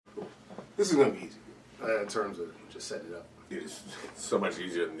This is going to be easy in terms of just setting it up. It's so much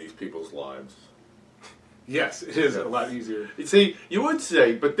easier than these people's lives. Yes, it is a lot easier. See, you would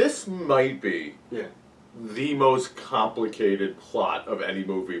say, but this might be the most complicated plot of any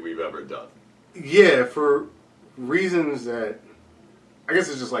movie we've ever done. Yeah, for reasons that I guess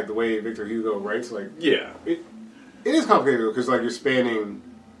it's just like the way Victor Hugo writes. Like, it is complicated because like you're spanning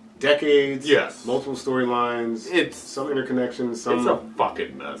decades, multiple storylines, it's some interconnections. Some it's a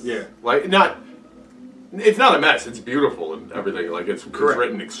fucking mess. Yeah, like it's not a mess. It's beautiful and everything. Like it's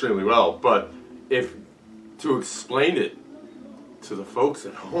written extremely well. But if to explain it to the folks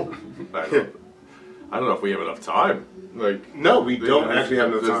at home, I don't know if we have enough time. Like, no, we don't actually have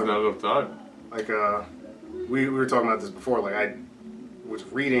enough time. There's not enough time. Like, we were talking about this before. Like, I was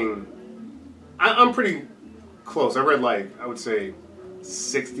reading. I'm pretty close. I read like I would say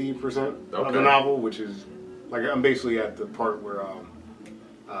 60% of the novel, which is like I'm basically at the part where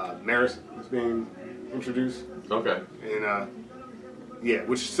Maris is being introduced. Okay. And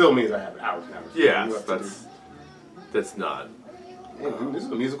which still means I have hours and hours. Yeah, that's not. Yeah, dude, this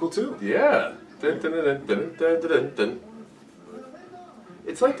is a musical too. Yeah.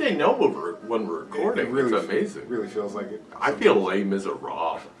 It's like they know when we're recording. It really, it's amazing. It really feels like it. I feel Les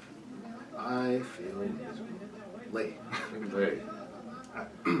Misérables. I feel late.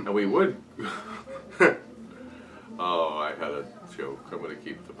 And we would. Oh, I had a joke. I'm going to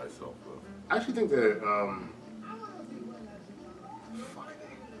keep to myself, though. I actually think that.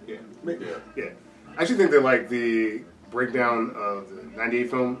 Yeah. I actually think that like the breakdown of the '98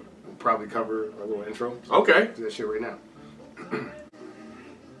 film will probably cover a little intro. Okay. Do that shit right now.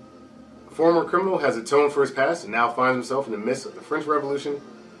 A former criminal has atoned for his past and now finds himself in the midst of the French Revolution,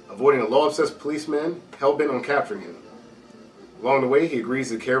 avoiding a law-obsessed policeman hell-bent on capturing him. Along the way, he agrees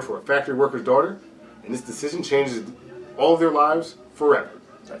to care for a factory worker's daughter, and this decision changes all of their lives forever.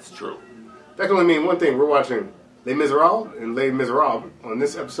 That's true. That can only mean one thing. We're watching Les Misérables and Les Misérables on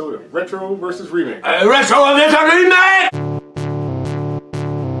this episode of Retro versus Remake. Retro versus Remake!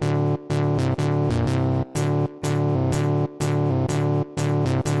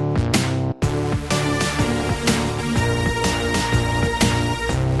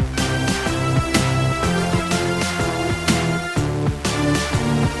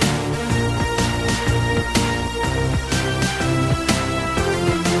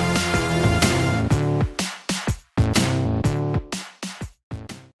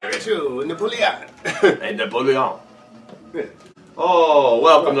 Napoleon. Yeah. Oh,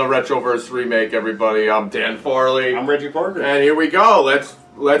 welcome to Retroverse Remake, everybody. I'm Dan Farley. I'm Reggie Parker. And here we go.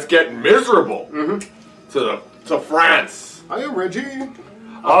 Let's get miserable to France. I am Reggie.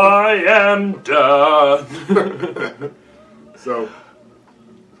 I am done. So,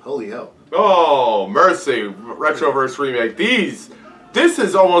 holy hell. Oh, mercy. Retroverse Remake. This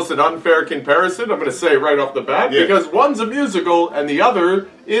is almost an unfair comparison, I'm going to say right off the bat, because one's a musical and the other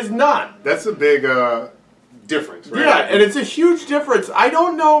is not. That's a big difference, right? Yeah, and it's a huge difference. I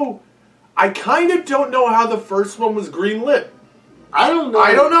kind of don't know how the first one was greenlit. I don't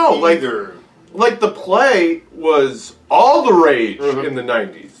know either. Like the play was all the rage in the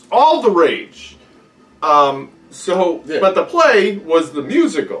 90s. All the rage. But the play was the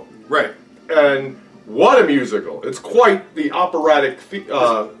musical. Right. And what a musical. It's quite the operatic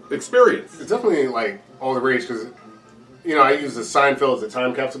experience. It's definitely like all the rage because, I used the Seinfeld as a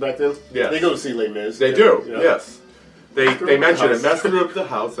time capsule back then. Yeah. They go to see Les Mis. They do, yes. They mention it, mess through the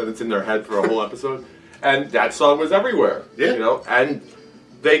house, and it's in their head for a whole episode. And that song was everywhere. Yeah. And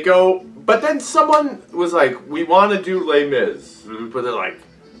they go, but then someone was like, we want to do Les Mis. But they're like,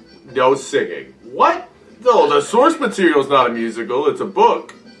 no singing. What? No, the source material's not a musical, it's a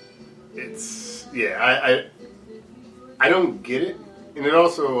book. I don't get it. And it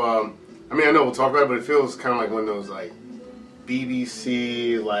also, I know we'll talk about it, but it feels kind of like one of those, like,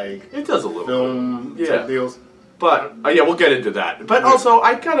 BBC, like... It does a little film type deals. But, we'll get into that. But also,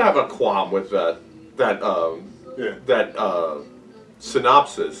 I kind of have a qualm with that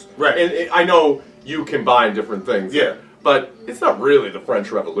synopsis. Right. And I know you combine different things. Yeah. But it's not really the French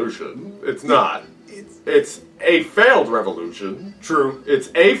Revolution. It's not. It's a failed revolution. True. It's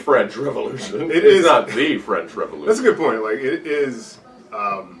a French Revolution. It's not the French Revolution. That's a good point. Like, it is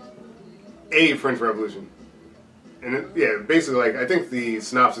a French Revolution. And, basically, like, I think the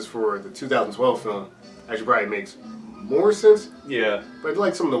synopsis for the 2012 film actually probably makes more sense. Yeah. But,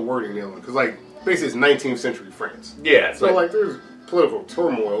 like, some of the wording in the other one. Because, like, basically it's 19th century France. Yeah. So, like, there's political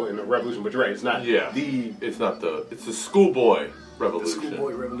turmoil in the revolution, but you're right, it's not it's the schoolboy revolution. The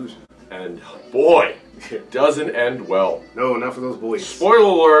schoolboy revolution. And boy, it doesn't end well. No, not for those boys. Spoiler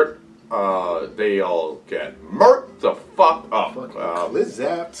alert, they all get murked the fuck up.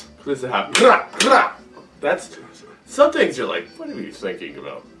 Clizapped. That's some things you're like, what are you thinking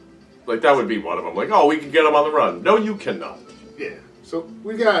about? Like that would be one of them. Like, oh, we can get them on the run. No, you cannot. Yeah. So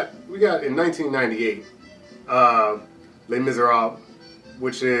we got in 1998, Les Misérables,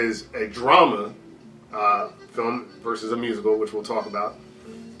 which is a drama film versus a musical, which we'll talk about.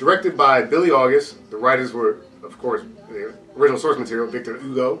 Directed by Billy August. The writers were, of course, the original source material, Victor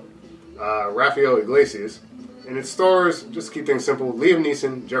Hugo, Rafael Iglesias, and it stars, just to keep things simple, Liam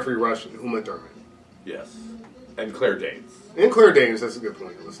Neeson, Jeffrey Rush, and Uma Thurman. Yes, and Claire Danes. And Claire Danes. That's a good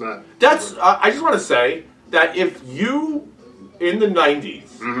point. Let's not. That's. I just want to say that if you in the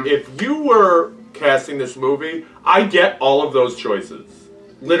 '90s, if you were casting this movie, I get all of those choices.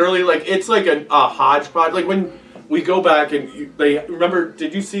 Literally, like it's like a hodgepodge. Like when we go back and they remember.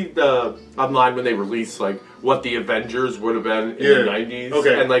 Did you see the online when they released like what the Avengers would have been in the '90s?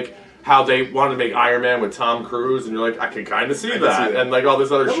 Okay. And like how they wanted to make Iron Man with Tom Cruise, and you're like, I can kind of see that, and like all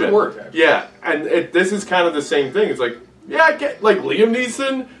this other shit. Work, actually. Yeah, and this is kind of the same thing. It's like, yeah, I get like Liam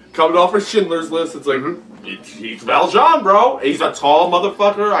Neeson coming off of Schindler's List. It's like he's Valjean, bro. He's a tall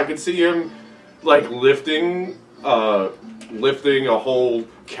motherfucker. I can see him like lifting a whole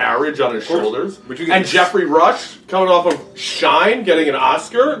carriage on his shoulders. And Jeffrey Rush coming off of Shine, getting an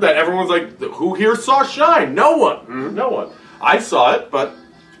Oscar. That everyone's like, who here saw Shine? No one. No one. I saw it, but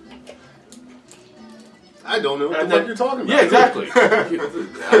I don't know what the fuck you're talking about. Yeah, exactly.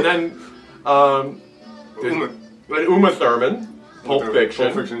 And then Uma Thurman, Pulp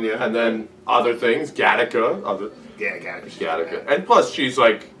Fiction, yeah. And then other things, Gattaca. Gattaca. And plus, she's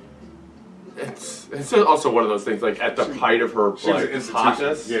like, it's also one of those things, like at the height of her like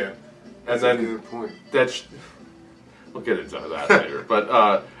hotness. Yeah. And That's a good point. We'll get into that later.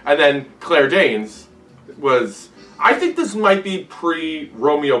 But and then Claire Danes was. I think this might be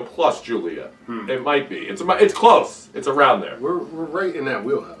pre-Romeo plus Juliet. It might be. It's close. It's around there. We're right in that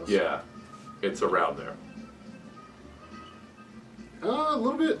wheelhouse. Yeah, it's around there. A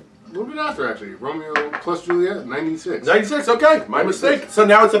little bit after actually. Romeo plus Juliet, 96. 96. Okay, my mistake. So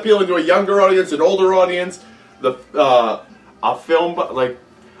now it's appealing to a younger audience, an older audience. A film like.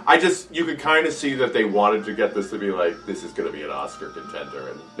 You could kind of see that they wanted to get this to be like, this is going to be an Oscar contender,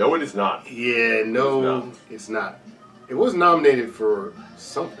 and no, it is not. Yeah, no, it's not. It was nominated for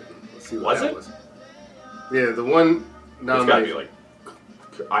something. Let's see what that was. Yeah, the one nominated. It's got to be like,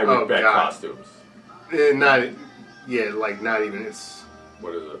 I would bet costumes. Not even. It's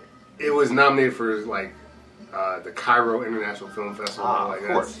what is it? It was nominated for like the Cairo International Film Festival. Of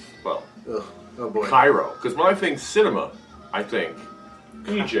course. Well, oh boy, Cairo. Because when I think cinema, I think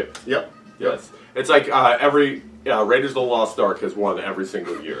Egypt. Yep. Yes. It's like every Raiders of the Lost Ark has won every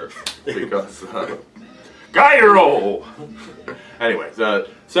single year because Cairo. Anyway, so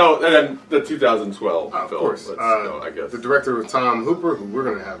and then the 2012 film. Of course, I guess the director was Tom Hooper, who we're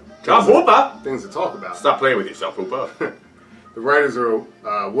gonna have things to talk about. Stop playing with yourself, Hooper. The writers are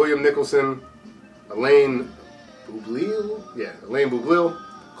William Nicholson, Elaine Boublil,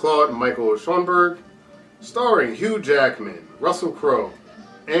 Claude Michael Schoenberg, starring Hugh Jackman, Russell Crowe,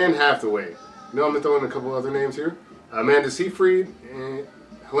 Anne Hathaway. You know, I'm going to throw in a couple other names here. Amanda Seyfried, and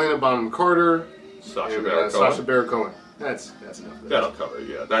Helena Bonham Carter, Sacha Baron Cohen. That's enough. That'll cover it,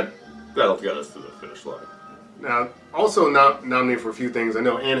 yeah. That'll get us to the finish line. Now, also nominated for a few things. I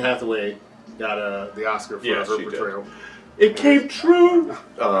know Anne Hathaway got the Oscar for her portrayal. It came true!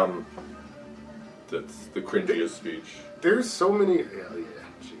 That's the cringiest speech. There's so many... Yeah,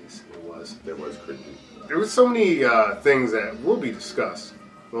 jeez, it was. There was cringy. There was so many things that will be discussed,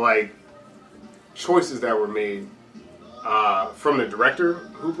 like choices that were made from the director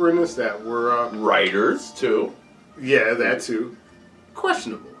Hooper in this that were writers too. Yeah, that too.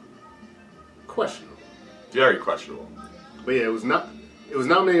 Questionable. Very questionable. But yeah, it was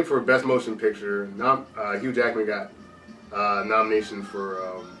nominated for Best Motion Picture. Hugh Jackman got nomination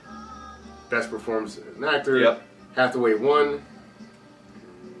for Best Performance as an Actor. Yep. Hathaway won.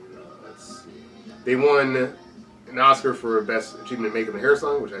 They won an Oscar for Best Achievement in Makeup and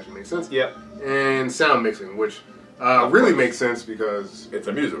Hairstyling, which actually makes sense. Yep. And Sound Mixing, which really makes sense because... It's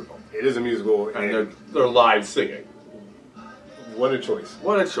a musical. It is a musical. And they're live singing. What a choice.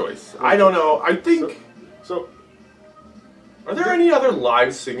 I don't know. I think... So are there any other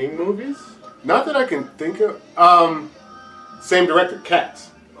live singing movies? Not that I can think of. Same director, Cats.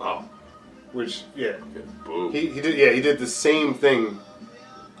 Oh. Which, yeah. Boo. He did the same thing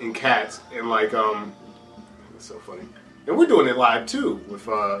in Cats, and like it's so funny. And we're doing it live too with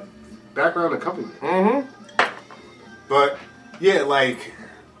background accompaniment. Mm-hmm. But yeah, like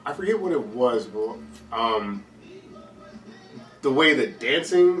I forget what it was, but the way that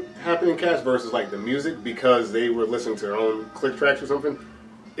dancing happened in Cats versus like the music, because they were listening to their own click tracks or something,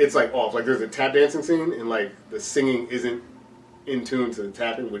 it's like off. Like there's a tap dancing scene and like the singing isn't in tune to the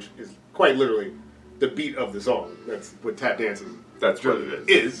tapping, which is quite literally the beat of the song. That's what tap dancing. That's what it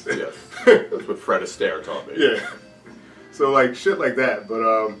is. Yes, that's what Fred Astaire taught me. Yeah. So like shit like that, but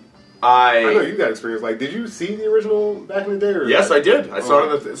I know you got experience. Like, did you see the original back in the day? Or yes, I did. I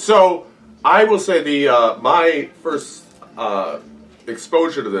saw it. So I will say my first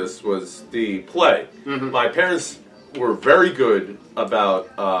exposure to this was the play. Mm-hmm. My parents were very good about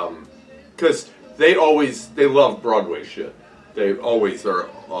because they love Broadway shit. They always are.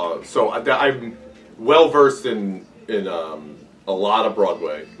 So I'm well versed in a lot of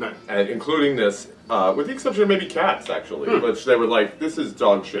Broadway, nice. And including this, with the exception of maybe Cats, actually, which they were like, "This is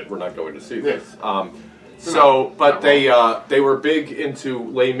dog shit. We're not going to see this." But they were big into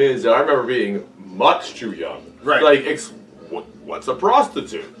Les Mis. I remember being much too young. Right. Like, what's a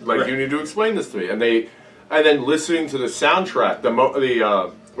prostitute? Like, you need to explain this to me. And then listening to the soundtrack,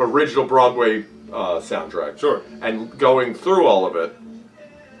 the original Broadway soundtrack. Sure. And going through all of it,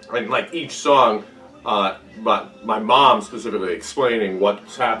 and like each song. But my mom specifically explaining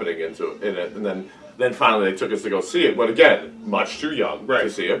what's happening in it, and then finally they took us to go see it. But again, much too young to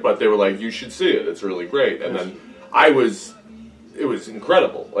see it. But they were like, "You should see it. It's really great." And then it was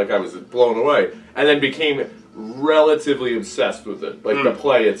incredible. Like I was blown away, and then became relatively obsessed with it. Like the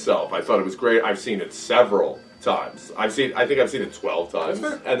play itself, I thought it was great. I've seen it several times. I think I've seen it 12 times.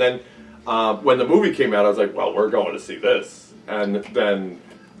 And then when the movie came out, I was like, "Well, we're going to see this," and then.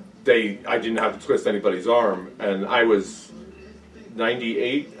 I didn't have to twist anybody's arm, and I was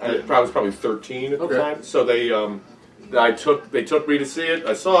 98. I was probably 13 at the time. So they took me to see it.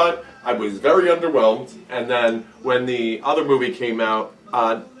 I saw it. I was very underwhelmed, and then when the other movie came out,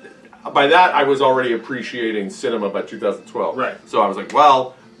 by that I was already appreciating cinema by 2012. Right. So I was like,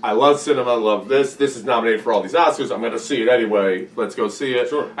 well, I love cinema. I love this. This is nominated for all these Oscars. I'm going to see it anyway. Let's go see it.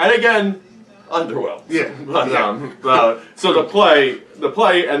 Sure. And again. Underwhelmed. Yeah. So the play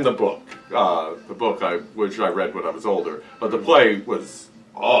and the book, which I read when I was older, but the play was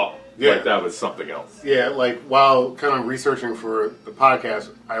like that was something else. Yeah, like while kind of researching for the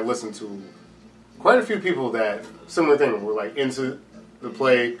podcast, I listened to quite a few people that similar thing were like into the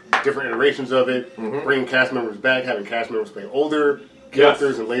play, different iterations of it, bringing cast members back, having cast members play older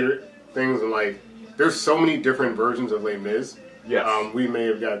characters and later things, and like there's so many different versions of Les Mis. Yes. We may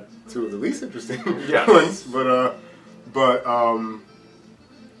have got two of the least interesting ones, but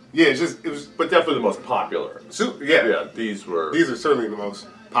it was definitely the most popular. These are certainly the most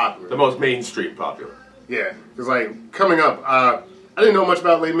popular, the most mainstream popular. Yeah, because like coming up, I didn't know much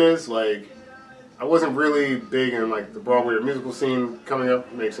about Les Mis. Like, I wasn't really big in like the Broadway or musical scene coming up.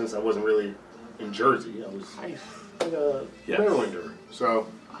 It makes sense. I wasn't really in Jersey. I was Marylander. So,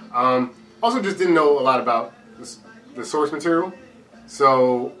 also just didn't know a lot about the source material.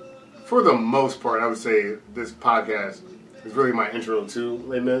 So, for the most part, I would say this podcast is really my intro to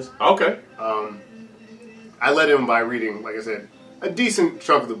Les Mis. Okay. I led in by reading, like I said, a decent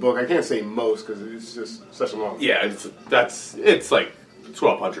chunk of the book. I can't say most because it's just such a long book. Yeah, it's like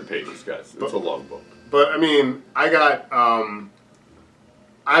 1,200 pages, guys. It's a long book. But I mean, I've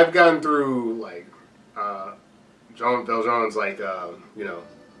gotten through like Jean Valjean's like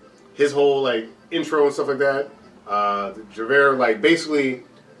his whole like intro and stuff like that. Javert, like basically,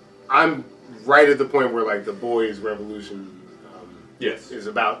 I'm right at the point where like the boys' revolution is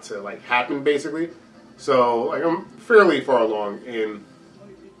about to like happen, basically. So like I'm fairly far along, and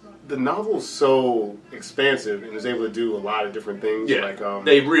the novel's so expansive and is able to do a lot of different things. Yeah, like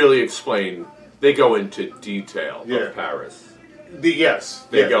they really explain. They go into detail of Paris. They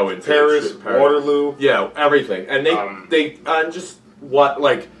go into Paris, Waterloo. Yeah, everything, and they just what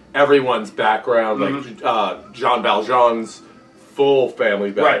like. Everyone's background, like Jean Valjean's full family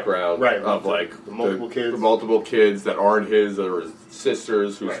background of like the multiple kids that aren't his or his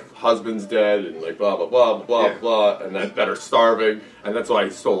sisters, whose husband's dead, and like blah blah blah blah blah, and that are starving, and that's why he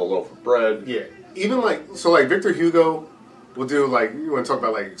stole a loaf of bread. Yeah, even like Victor Hugo will do like you want to talk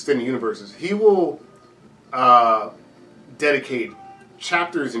about like extended universes. He will dedicate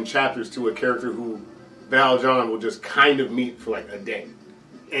chapters and chapters to a character who Valjean will just kind of meet for like a day.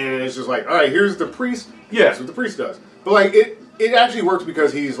 And it's just like, all right, here's the priest. Yeah, that's what the priest does. But like, it actually works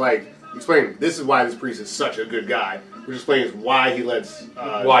because he's like explaining this is why this priest is such a good guy, which explains why he lets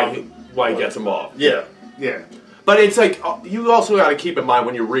why he gets him off. Yeah. But it's like you also got to keep in mind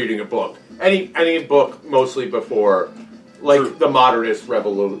when you're reading a book, any book, mostly before like the modernist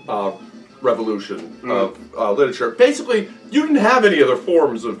revolution of literature. Basically, you didn't have any other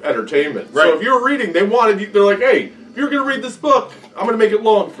forms of entertainment. Right. So if you were reading, they're like, hey. if you're going to read this book, I'm going to make it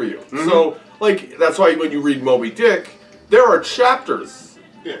long for you. Mm-hmm. So, like, that's why when you read Moby Dick, there are chapters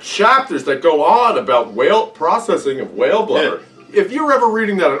that go on about processing of whale blubber. Yeah. If you're ever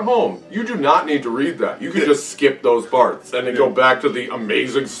reading that at home, you do not need to read that. You can just skip those parts and then go back to the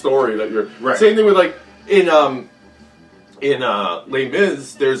amazing story that you're... Right. Same thing with, like, in Les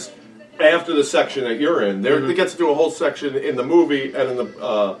Mis, there's... After the section that you're in, they get to do a whole section in the movie and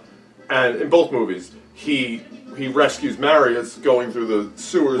in both movies. He rescues Marius going through the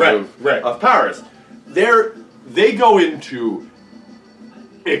sewers of Paris. They go into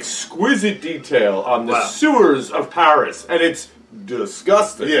exquisite detail on the sewers of Paris, and it's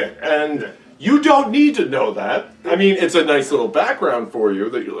disgusting. Yeah. And you don't need to know that. I mean, it's a nice little background for you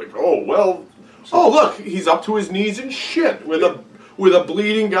that you're like, oh look, he's up to his knees in shit with a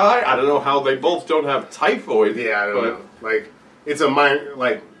bleeding guy. I don't know how they both don't have typhoid. Yeah, I don't know. Like, it's a minor,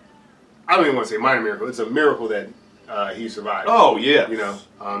 like, I don't even want to say minor miracle. It's a miracle that he survived. Oh, yeah. You know,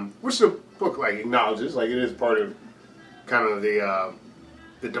 which the book, like, acknowledges. Like, it is part of kind of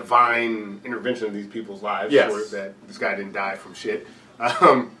the divine intervention of these people's lives. Yes. Or that this guy didn't die from shit.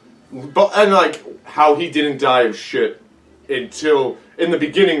 And, like, how he didn't die of shit until in the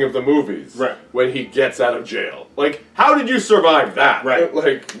beginning of the movies. Right. When he gets out of jail. Like, how did you survive that? Right.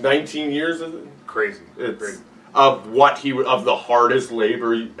 Like, 19 years? Crazy. It's crazy. Of the hardest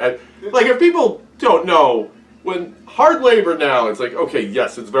labor. Like, if people don't know, when hard labor now, it's like, okay,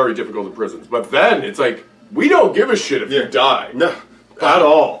 yes, it's very difficult in prisons. But then, it's like, we don't give a shit if you die. No. At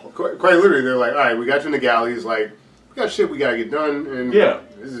all. Quite literally, they're like, all right, we got you in the galleys, like, we got shit we gotta get done,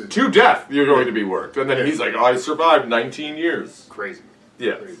 and to death you're going to be worked. And then he's like, I survived 19 years. Crazy.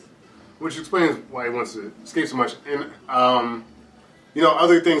 Yeah. Crazy. Which explains why he wants to escape so much. And,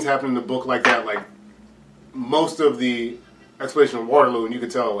 other things happen in the book like that, like, most of the explanation of Waterloo, and you can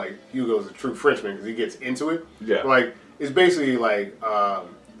tell, like, Hugo's a true Frenchman because he gets into it. Yeah. Like, it's basically like,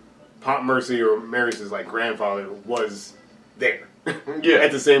 Pontmercy or Marius's, like, grandfather was there. Yeah.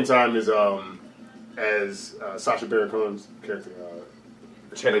 At the same time as Sacha Baron Cohen's character,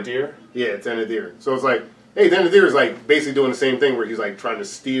 Thénardier? Yeah, Thénardier. So it's like, hey, Thénardier is like basically doing the same thing where he's like trying to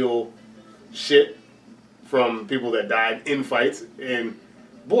steal shit from people that died in fights, and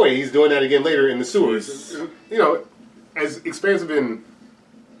boy, he's doing that again later in the sewers. You know, as expansive and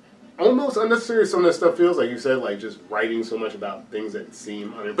almost unnecessary as some of that stuff feels, like you said, like just writing so much about things that seem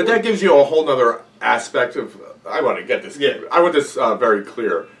unimportant. But that gives you a whole other aspect of, I want to get this, I want this very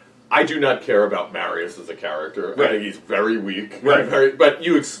clear. I do not care about Marius as a character. Right. I think he's very weak. Right. But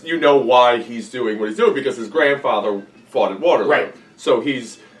you know why he's doing what he's doing, because his grandfather fought at Waterloo. Right. So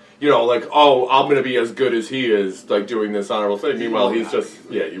he's, like, oh, I'm going to be as good as he is, like, doing this honorable thing. Meanwhile, he's just,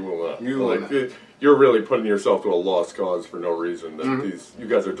 you will not. You will not. You're really putting yourself to a lost cause for no reason. That you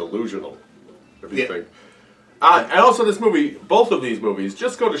guys are delusional, if you think. And also this movie, both of these movies,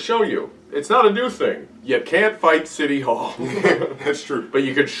 just go to show you, it's not a new thing. You can't fight City Hall. That's true. But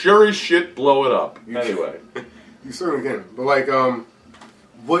you could sure as shit blow it up. Anyway. You certainly can. But, like,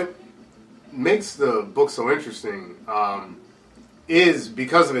 what makes the book so interesting is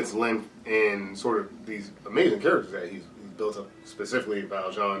because of its length and sort of these amazing characters that he's built up, specifically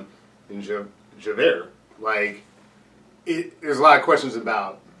Valjean and Javert. Like, there's a lot of questions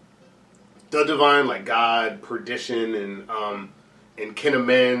about the divine, like God, perdition, and can a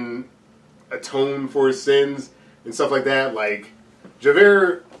man atone for his sins and stuff like that. Like,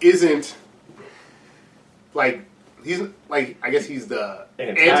 Javert isn't like, he's like, I guess he's the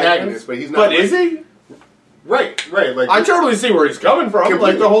antagonist, but he's not. But is he? Right. Like, I totally see where he's coming from.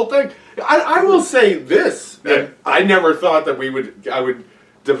 Completely. Like the whole thing. I will say this. And I never thought that I would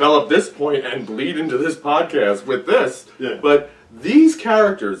develop this point and bleed into this podcast with this. Yeah. But these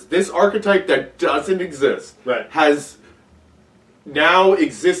characters, this archetype that doesn't exist, has now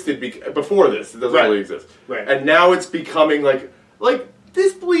existed before this. It doesn't really exist. Right. And now it's becoming like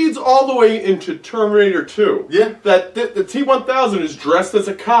this bleeds all the way into Terminator 2. Yeah. That the T-1000 is dressed as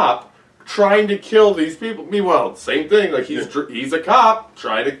a cop trying to kill these people. Meanwhile, same thing. Like, he's a cop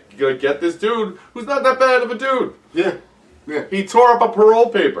trying to get this dude who's not that bad of a dude. Yeah. Yeah. He tore up a parole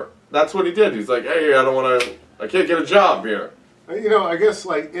paper. That's what he did. He's like, hey, I can't get a job here. I guess,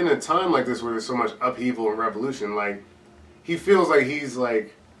 like, in a time like this where there's so much upheaval and revolution, like, he feels like he's,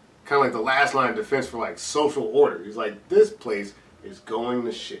 like, kind of like the last line of defense for, like, social order. He's like, this place is going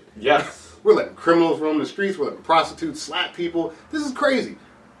to shit. Yes. We're letting criminals roam the streets. We're letting prostitutes slap people. This is crazy.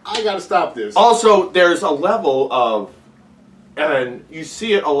 I gotta stop this. Also, there's a level of, and you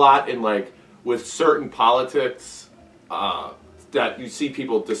see it a lot in, like, with certain politics, that you see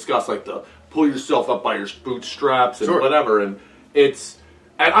people discuss, like, the pull yourself up by your bootstraps and whatever, and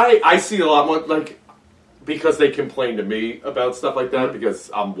I see a lot more, like, because they complain to me about stuff like that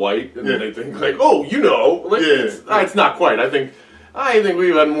because I'm white, and then they think like, oh, you know, like, it's not quite. I think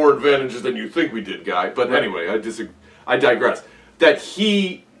we've had more advantages than you think we did, guy. But anyway, I digress. That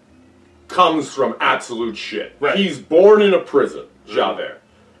he comes from absolute shit. Right. He's born in a prison, Javert,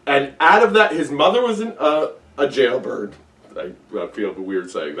 and out of that, his mother was a jailbird. I feel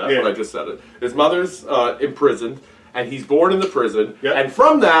weird saying that, but I just said it. His mother's imprisoned, and he's born in the prison, and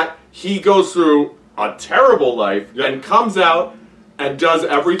from that, he goes through a terrible life and comes out and does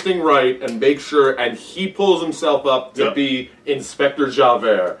everything right and makes sure, and he pulls himself up to be Inspector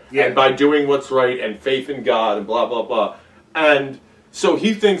Javert, and by doing what's right and faith in God and blah, blah, blah. And so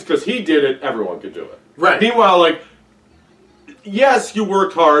he thinks because he did it, everyone could do it. Right. Meanwhile, like, yes, you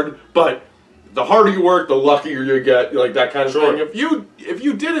worked hard, but the harder you work, the luckier you get, like that kind of thing. If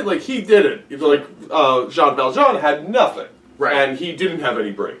you did it like he did it, like Jean Valjean had nothing, and he didn't have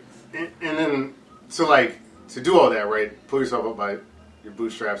any brains. And then, so like, to do all that, right, pull yourself up by your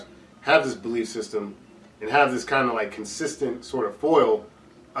bootstraps, have this belief system, and have this kind of like consistent sort of foil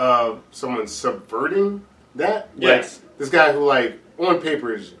of someone subverting that. Yes. Like, this guy who, like, on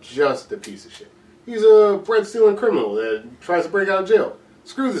paper is just a piece of shit. He's a bread-stealing criminal that tries to break out of jail.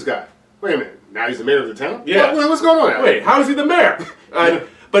 Screw this guy. Wait a minute. Now he's the mayor of the town? Yeah. What's going on now? Wait, how is he the mayor?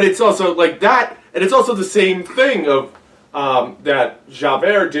 But it's also like that, and it's also the same thing of that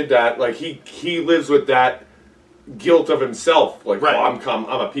Javert did that. Like, he lives with that guilt of himself. Like, oh, I'm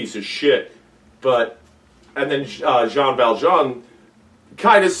a piece of shit. And then Jean Valjean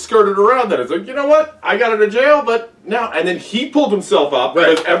kind of skirted around that. It's like, you know what? I got out of jail, but now... And then he pulled himself up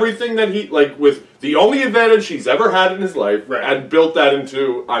with everything that he... Like, with the only advantage he's ever had in his life, and built that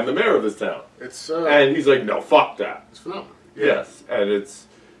into, I'm the mayor of this town. And he's like, no, fuck that. It's phenomenal. Yeah. Yes, and it's...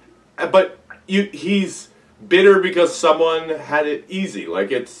 But he's bitter because someone had it easy.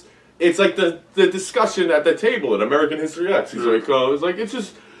 Like, it's like the discussion at the table in American History X. He's like, it's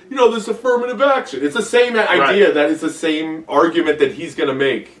just... You know, this affirmative action. It's the same idea that it's the same argument that he's going to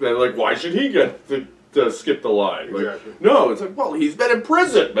make. That, like, why should he get to skip the line? Like, no, it's like, well, he's been in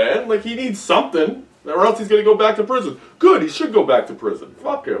prison, man. Like, he needs something, or else he's going to go back to prison. Good, he should go back to prison.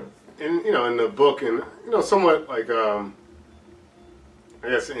 Fuck him. And, you know, in the book, and, you know, somewhat, like, I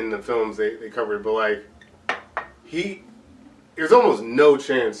guess in the films they cover it, but, like, there's almost no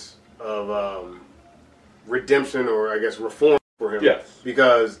chance of redemption or, I guess, reform for him. Yes.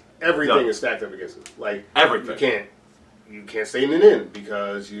 Because everything is stacked up against him. Like, everything. You can't stay in an inn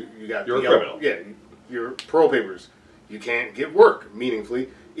because you're a criminal. Yeah, your parole papers. You can't get work meaningfully.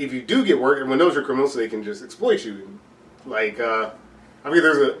 If you do get work, everyone knows you're criminal, so they can just exploit you. Like, I mean,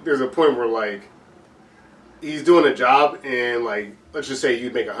 there's a point where, like, he's doing a job, and, like, let's just say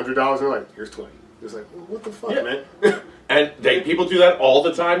you'd make $100, and they're like, here's 20. It's like, well, what the fuck, man? And people do that all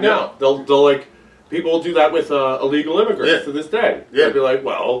the time now. They'll like. People do that with illegal immigrants to this day. They'll be like,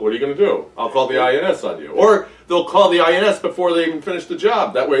 well, what are you going to do? I'll call the INS on you. Or they'll call the INS before they even finish the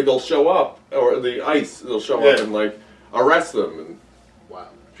job. That way they'll show up, or the ICE, they'll show up and, like, arrest them. And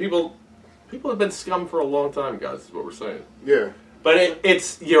people have been scum for a long time, guys, is what we're saying. Yeah. But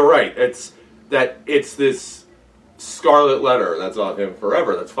you're right. It's this scarlet letter that's on him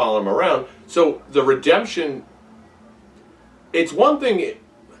forever, that's following him around. So the redemption, it's one thing...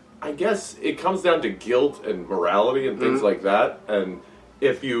 I guess it comes down to guilt and morality and things like that. And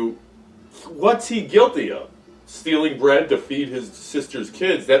what's he guilty of? Stealing bread to feed his sister's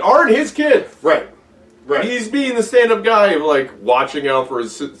kids that aren't his kids. Right. He's being the stand-up guy of, like, watching out for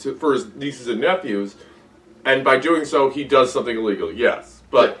his nieces and nephews, and by doing so, he does something illegal. Yes,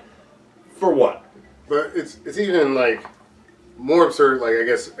 but for what? But it's even, like, more absurd. Like, I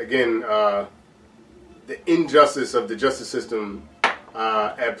guess again, the injustice of the justice system.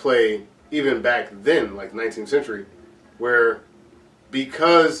 At play even back then, like 19th century, where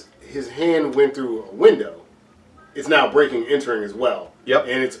because his hand went through a window, it's now breaking and entering as well. Yep.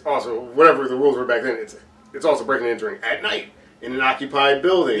 And it's also, whatever the rules were back then, it's also breaking and entering at night in an occupied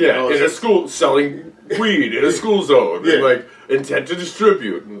building. Yeah, in a school, selling weed in a school zone. And, like, intent to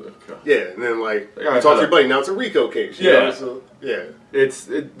distribute. Yeah, and then, like, you talk to your buddy, now it's a RICO case. You know? So,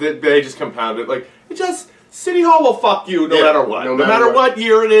 they just compound it. Like, City Hall will fuck you no matter what. No matter what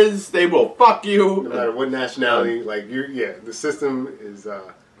year it is, they will fuck you. No matter what nationality. Like, the system is...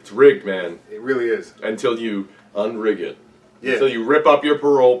 it's rigged, man. It really is. Until you unrig it. Yeah. Until you rip up your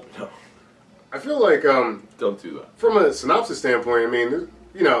parole. No. I feel like... don't do that. From a synopsis standpoint, I mean,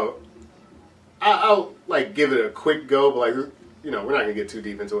 you know, I'll, like, give it a quick go, but, like, you know, we're not going to get too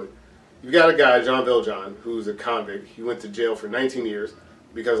deep into it. You've got a guy, Jean Valjean, who's a convict. He went to jail for 19 years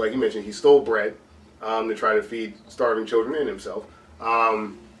because, like you mentioned, he stole bread. To try to feed starving children and himself.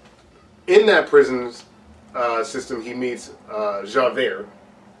 In that prison, system, he meets Javert,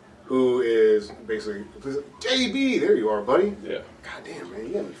 who is basically JB. There you are, buddy. Yeah. God damn, man,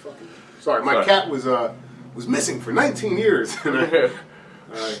 you got me fucking. Sorry, my cat was missing for 19 years. He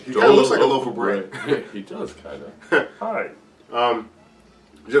kind of looks like a loaf of bread. He does, kind of. Hi.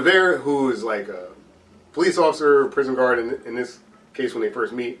 Javert, who is like a police officer, prison guard in this case when they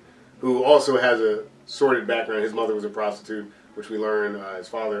first meet, who also has a sordid background. His mother was a prostitute, which we learn his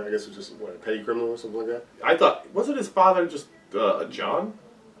father, I guess, was just a petty criminal or something like that. I thought, wasn't his father just a John?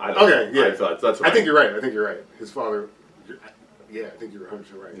 I thought that's right. I think you're right. His father. Yeah, I think you're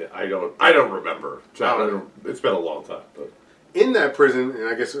 100% right. Yeah, I don't remember. It's been a long time, but in that prison, and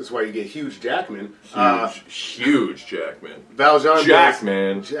I guess that's why you get huge Jackman. Huge Jackman. Valjean.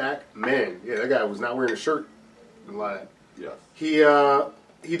 Jackman. Jackman. Yeah, that guy was not wearing a shirt. A lot of that. Yes.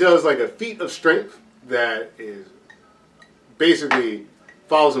 He does like a feat of strength that is basically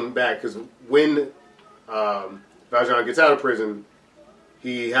follows him back because when Valjean gets out of prison,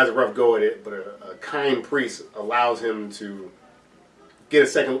 he has a rough go at it, but a kind priest allows him to get a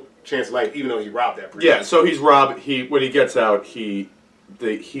second chance at life, even though he robbed that priest. Yeah, so he's robbed. When he gets out, he's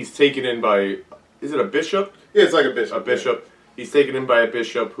taken in by. Is it a bishop? Yeah, it's like a bishop. A bishop. Yeah. He's taken in by a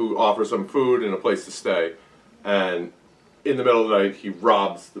bishop who offers him food and a place to stay, and in the middle of the night, he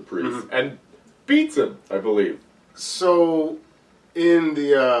robs the priest and beats him, I believe. So, in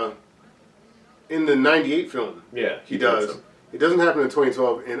the '98 film, yeah, he does. It doesn't happen in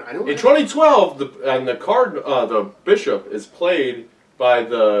 2012, and I don't. In 2012, the bishop is played by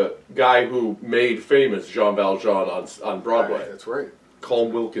the guy who made famous Jean Valjean on Broadway. Right, that's right.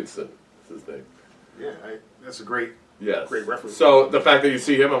 Colm Wilkinson is his name. Yeah, that's a great reference. So the fact that you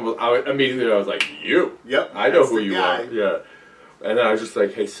see him, I was like, you. Yep. I know who you guy. are. Yeah. And then I was just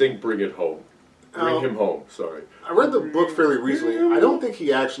like, hey, sing Bring It Home. Bring him home, sorry. I read the book fairly recently. I don't think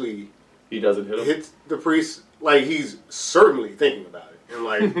he actually... He doesn't hit him? Hits the priest. Like, he's certainly thinking about it. And,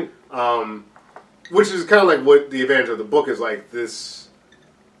 like, which is kind of like what the advantage of the book is, like, this,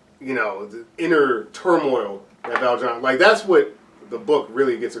 the inner turmoil that Valjean... Like, that's what the book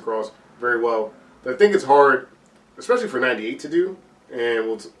really gets across very well. But I think it's hard, especially for 98 to do, and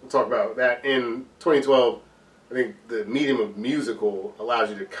we'll talk about that. In 2012, I think the medium of musical allows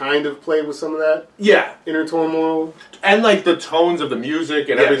you to kind of play with some of that inner turmoil. And, like, the tones of the music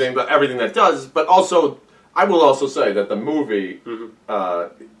and everything that does. But also, I will also say that the movie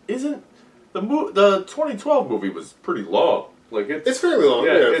isn't... The 2012 movie was pretty long. Like it's fairly long.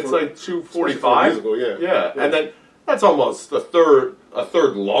 Yeah, it's like 2:45. Musical, yeah, and then that's almost a third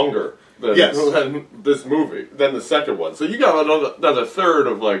longer than this movie, than the second one. So you got another third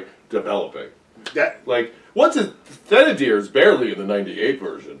of like developing. Like once Thénardier's barely in the '98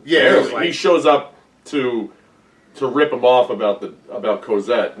 version. Yeah, barely. Like, he shows up to rip him off about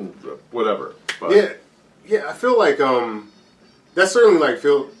Cosette and whatever. But. Yeah. I feel like that certainly like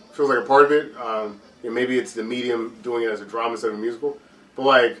feels like a part of it. Maybe it's the medium doing it as a drama instead of a musical. But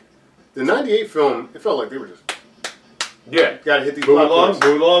like the '98 film, it felt like they were just gotta hit these move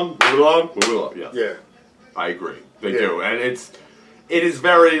along. Yes. Yeah, I agree. They do, and it is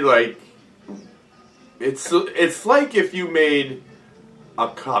very like it's like if you made a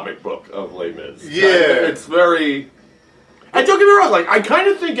comic book of Les Mis. Yeah, it's very. And don't get me wrong, like I kind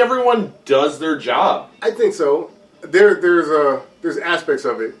of think everyone does their job. I think so. There's aspects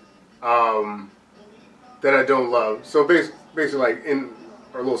of it that I don't love. So basically, like in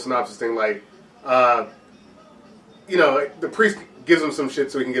our little synopsis thing, like the priest gives him some shit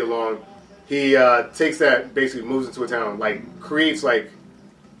so he can get along. He takes that, basically moves into a town, like creates like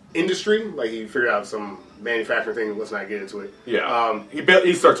industry, like he figured out some manufacturing thing. Let's not get into it. Yeah,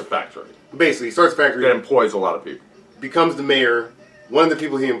 he starts a factory. Basically, he starts a factory that employs a lot of people. Becomes the mayor. One of the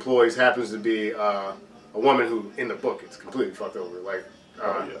people he employs happens to be a woman who, in the book, it's completely fucked over. Like,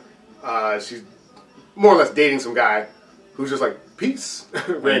 she's more or less dating some guy who's just like, peace.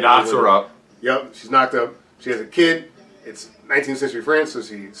 He knocks her up. Yep, she's knocked up. She has a kid. It's 19th century France, so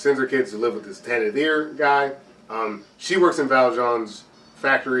she sends her kids to live with this Thénardier guy. She works in Valjean's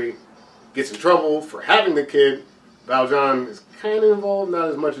factory, gets in trouble for having the kid. Valjean is kind of involved, not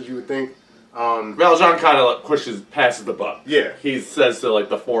as much as you would think. Valjean kind of passes the buck. Yeah. He says to like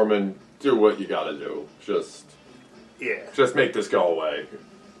the foreman, do what you gotta do. Just make this go away.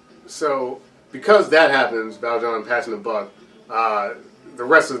 So, because that happens, Valjean passing the buck, the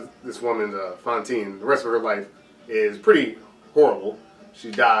rest of this woman, Fantine, the rest of her life is pretty horrible.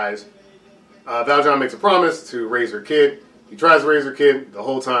 She dies. Valjean makes a promise to raise her kid. He tries to raise her kid. The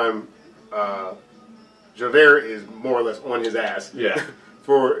whole time, Javert is more or less on his ass. Yeah.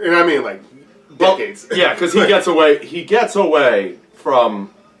 And I mean, like, decades. Well, yeah, because he gets away. He gets away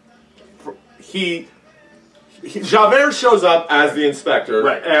from. Javert shows up as the inspector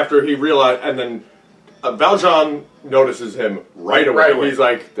after he realized, and then Valjean notices him right away. He's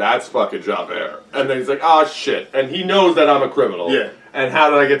like, "That's fucking Javert," and then he's like, "Oh shit!" And he knows that I'm a criminal. Yeah. And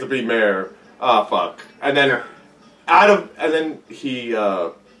how did I get to be mayor? Oh fuck! And then he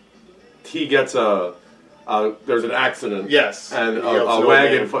gets there's an accident. Yes. And a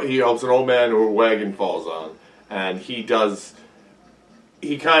wagon. He helps an old man who a wagon falls on, and he kind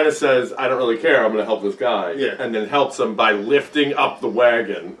of says, "I don't really care. I'm going to help this guy." Yeah. And then helps him by lifting up the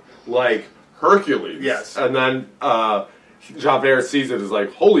wagon like Hercules. Yes. And then Javert sees it as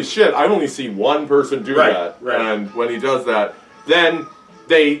like, "Holy shit! I've only seen one person do that." Right. And when he does that, then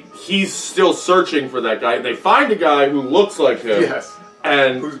he's still searching for that guy. They find a guy who looks like him. Yes.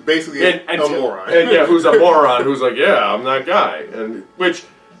 And who's basically a moron. Who's a moron, who's like, "Yeah, I'm that guy." And which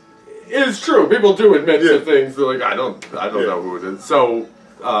is true. People do admit to things. They're like, I don't know who it is. So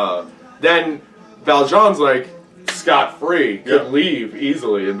then Valjean's like scot-free, could leave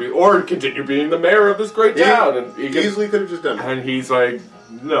easily or continue being the mayor of this great town. And he easily could have just done it. And he's like,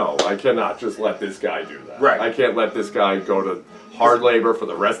 "No, I cannot just let this guy do that. Right. I can't let this guy go to hard labor for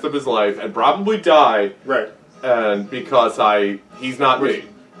the rest of his life and probably die. Right. And because he's not me."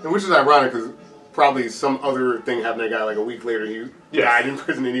 And which is ironic because probably some other thing happened to that guy like a week later. He died in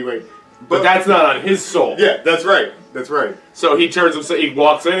prison anyway. But that's not on his soul. Yeah, that's right. That's right. So he turns himself. He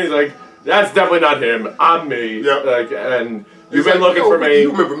walks in. He's like, "That's definitely not him. I'm me." Yep. Like, and you've been looking for me.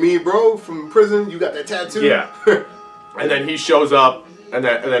 You remember me, bro, from prison? You got that tattoo? Yeah. And then he shows up, and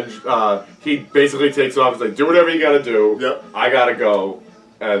then he basically takes off. He's like, "Do whatever you got to do. Yep. I gotta go."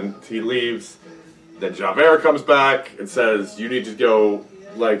 And he leaves. Then Javert comes back and says, "You need to go.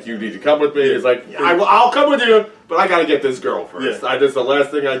 Like, you need to come with me." He's like, "I'll come with you, but I gotta get this girl first. Yeah. That's the last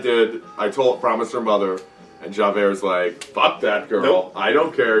thing I did. I promised her mother." And Javert's like, "Fuck that girl. Nope. I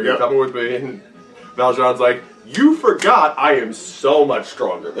don't care. You're coming with me." And Valjean's like, "You forgot I am so much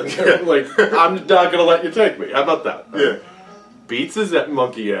stronger than you. Like, I'm not gonna let you take me. How about that?" Yeah. Beats his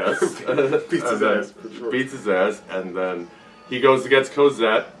monkey ass. Beats his ass, for sure. Beats his ass, and then he goes and gets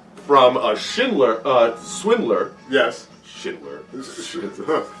Cosette from a swindler. Yes. Schindler.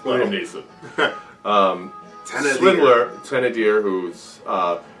 William Neeson. Swindler, Thénardier, who's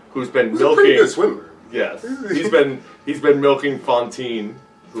been milking. A pretty good swindler. Yes, he's been milking Fantine,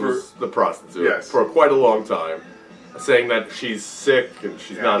 who's the prostitute, for quite a long time, saying that she's sick and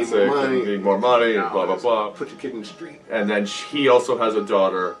she's not sick and need more money and blah blah blah. Put your kid in the street. And then he also has a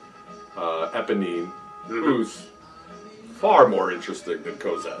daughter, Eponine, who's far more interesting than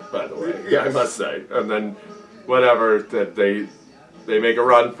Cosette, by the way. Yes. I must say. And then whatever that they make a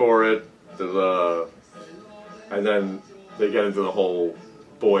run for it, and then they get into the whole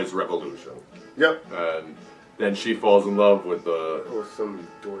boys' revolution. Yep. And then she falls in love with some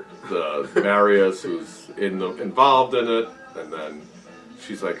dork. the Marius who's involved in it, and then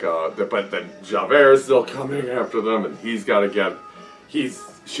she's like, but then Javert is still coming after them, and he's got to get.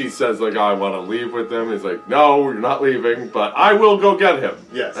 She says like, "I want to leave with them." He's like, "No, you're not leaving, but I will go get him."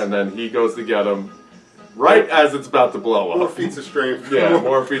 Yes. And then he goes to get him, right as it's about to blow up. More feats of strength. Yeah,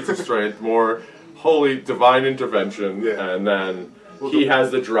 more feats of strength, more holy divine intervention, and then he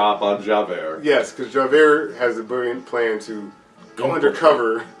has the drop on Javert. Yes, because Javert has a brilliant plan to go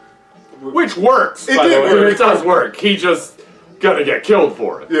undercover. Which works, by the way. It does work. He just gonna get killed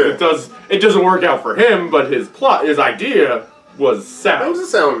for it. Yeah. It doesn't work out for him, but his idea was sound. That was a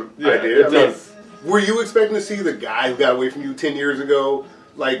sound idea. It does. Were you expecting to see the guy who got away from you 10 years ago,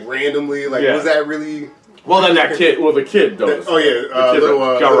 like, randomly? Like, was that really... Well, then the kid does.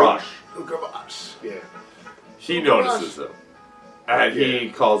 Garrosh. Garrosh. Yeah. He notices him. And he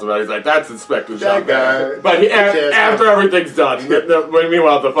calls him out. He's like, "That's Inspector Javert." But after everything's done,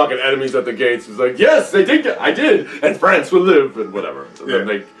 meanwhile the fucking enemies at the gates was like, "Yes, they did. I did, and France will live," and whatever. And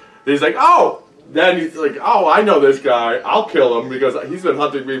then he's like, "Oh." Then he's like, "Oh, I know this guy. I'll kill him because he's been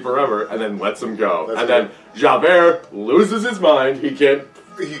hunting me forever," and then lets him go. Then Javert loses his mind. He can't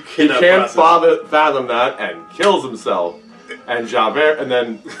fathom that and kills himself. And Javert, and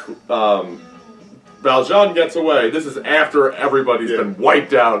then Valjean gets away. This is after everybody's been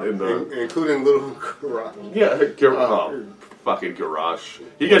wiped out including little Garrosh. Yeah, fucking Garrosh.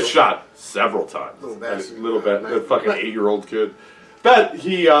 He gets shot several times. Little fucking 8-year-old kid. But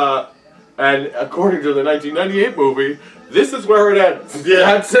he, and according to the 1998 movie, this is where it ends. Yeah.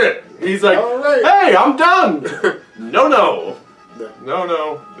 That's it. He's like, "Hey, I'm done." No.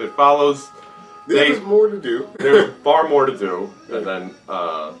 It follows. There's more to do. There's far more to do. And then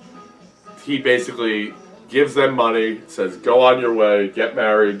he basically gives them money, says, "Go on your way, get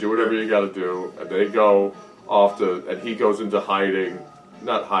married, do whatever you got to do." And they go off and he goes into hiding.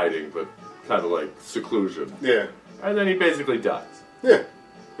 Not hiding, but kind of like seclusion. Yeah. And then he basically dies. Yeah.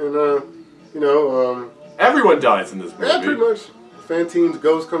 And, everyone dies in this movie. Yeah, pretty much. Fantine's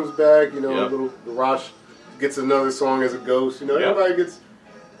ghost comes back, Yep. little Raj gets another song as a ghost. Yep.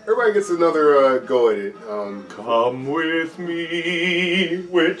 Everybody gets another go at it. Come with me,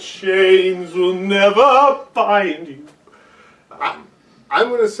 where chains will never bind you. I'm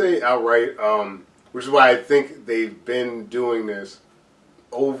going to say outright, which is why I think they've been doing this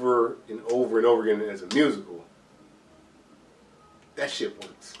over and over and over again as a musical. That shit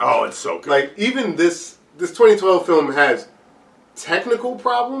works. Oh, it's so good. Like, even this 2012 film has technical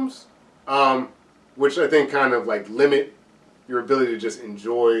problems, which I think kind of like limit your ability to just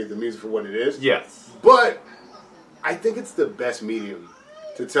enjoy the music for what it is. Yes. But I think it's the best medium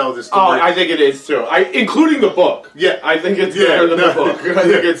to tell this story. Oh, I think it is too. Including the book. Yeah. I think it's better than the book. I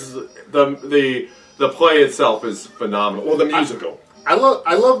think it's the play itself is phenomenal. Well, the musical. I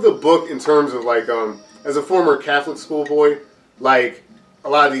love the book in terms of like as a former Catholic schoolboy, like a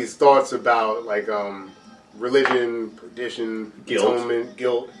lot of these thoughts about like religion, perdition, atonement,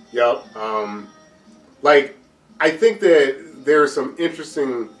 guilt. Yup. Like I think that there are some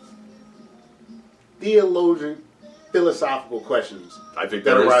interesting philosophical questions I think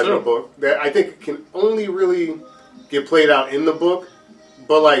that there arise is in the too. book that I think can only really get played out in the book.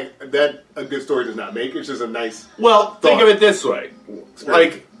 But like that, a good story does not make. It's just a nice. Well, think thought. of it this way: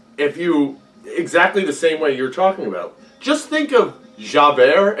 like if you exactly the same way you're talking about, just think of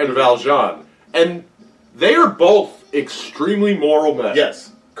Javert and Valjean, and they are both extremely moral men.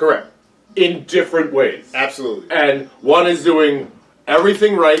 Yes, correct. In different ways. Absolutely. And one is doing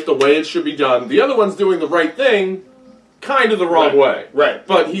everything right the way it should be done. The other one's doing the right thing kind of the wrong way. Right.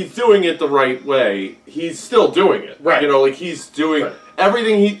 But he's doing it the right way. He's still doing it. Right. Like he's doing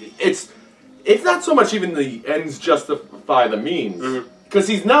everything it's not so much even the ends justify the means. Because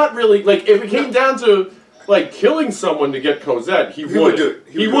he's not really, like, if it came down to, like, killing someone to get Cosette, he would do it.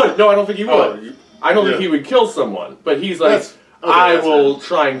 He would. No, I don't think he would. I don't think he would kill someman. But he's like, I will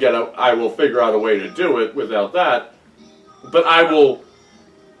try and I will figure out a way to do it without that. But I will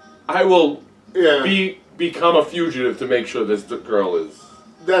become a fugitive to make sure this girl is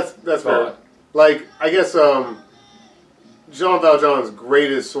That's fair. Like, I guess Jean Valjean's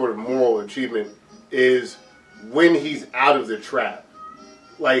greatest sort of moral achievement is when he's out of the trap.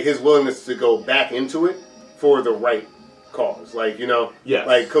 Like, his willingness to go back into it for the right cause. Like, Yes.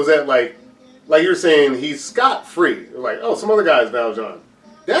 like Cosette, like you're saying, he's scot-free. Like, oh, some other guy's Valjean.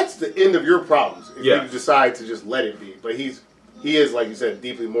 That's the end of your problems if you decide to just let it be. But he is, like you said,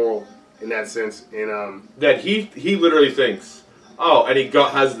 deeply moral in that sense. And that he literally thinks, oh, and he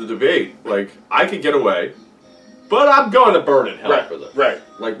has the debate, like, I could get away, but I'm going to burn in hell for this. Right.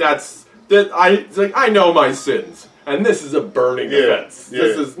 Like, it's like, I know my sins, and this is a burning offense.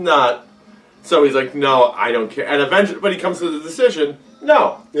 This is not. So he's like, no, I don't care. And eventually, but he comes to the decision,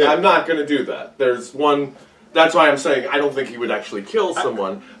 no, I'm not going to do that. There's one. That's why I'm saying I don't think he would actually kill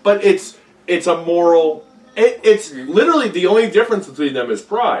someone. But it's a moral. It's literally the only difference between them is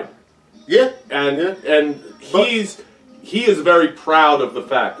pride. Yeah. And he is very proud of the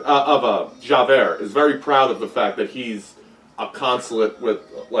fact Javert is very proud of the fact that he's a consulate with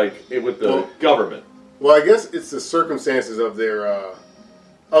the government. Well, I guess it's the circumstances of their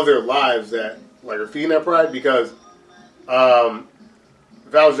lives that like are feeding that pride, because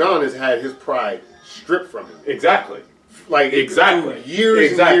Valjean has had his pride stripped from him. Exactly. Like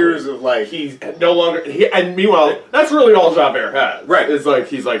years and years of like he's no longer. And meanwhile, that's really all Javert has. Right. It's like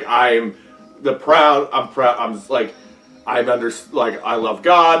he's like I'm proud. I'm like I love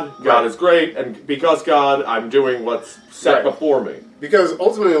God. God is great, and because God, I'm doing what's set before me. Because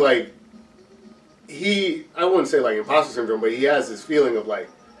ultimately, like I wouldn't say like imposter syndrome, but he has this feeling of like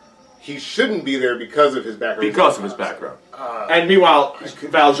he shouldn't be there because of his background. Because of his background. And meanwhile,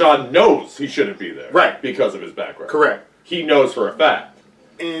 Valjean knows he shouldn't be there. Right. Because of his background. Correct. He knows for a fact.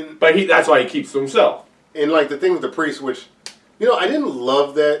 But that's why he keeps to himself. And like the thing with the priest, which, I didn't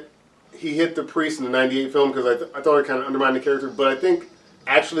love that he hit the priest in the 98 film, because I thought it kind of undermined the character. But I think,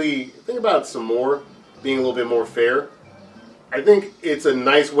 actually, think about it some more, being a little bit more fair. I think it's a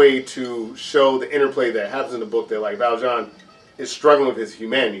nice way to show the interplay that happens in the book, that like Valjean is struggling with his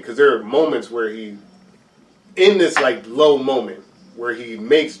humanity, because there are moments where he, in this like low moment, where he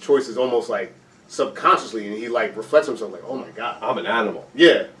makes choices almost like subconsciously, and he like reflects on himself like, oh my God, I'm an animal.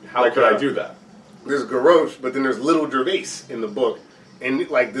 Yeah. How could I do that? There's Gavroche, but then there's Little Gervais in the book, and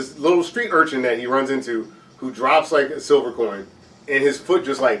like this little street urchin that he runs into who drops like a silver coin, and his foot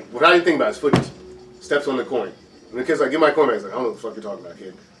just like, without even thinking about it, his foot just steps on the coin. And the kid's like, give my coin back. He's like, I don't know what the fuck you're talking about,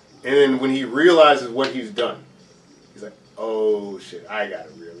 kid. And then when he realizes what he's done, he's like, oh shit, I gotta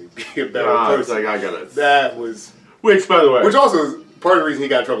really be a better person. It's like, I gotta. That was. Which, by the way. Which also is part of the reason he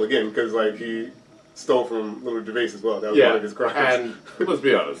got in trouble again, because like he stole from Little Gervais as well. That was one of his crimes. And let's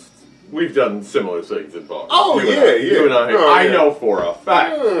be honest. We've done similar things in bars. Oh, You and I. Oh, I know for a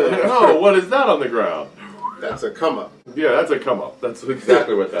fact. Oh, what is that on the ground? That's a come up. Yeah, that's a come up. That's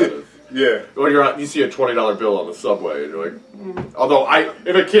exactly what that is. Yeah. When you're out, you see a $20 bill on the subway, and you're like, Although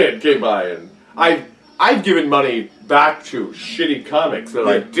if a kid came by and I've given money back to shitty comics that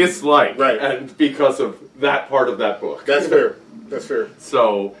I dislike, and because of that part of that book. That's fair. That's fair.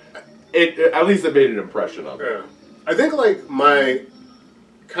 So, at least it made an impression on me. Yeah. I think like my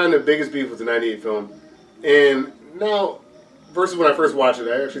kind of biggest beef with the '98 film, and now versus when I first watched it,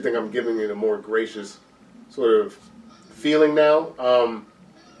 I actually think I'm giving it a more gracious sort of feeling now.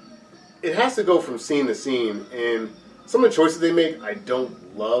 It has to go from scene to scene, and some of the choices they make I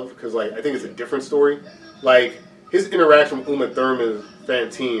don't love, because like I think it's a different story. Like his interaction with Uma Thurman's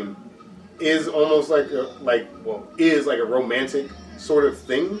Fantine is almost like a romantic sort of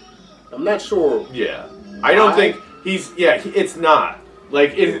thing. I'm not sure. Yeah, I don't think it's not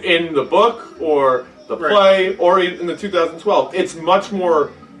like in the book or the play or in the 2012. It's much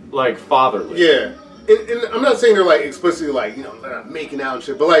more like fatherly. Yeah. And I'm not saying they're like explicitly like, you know, they're not making out and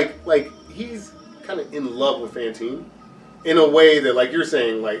shit, but like he's kind of in love with Fantine in a way that, like you're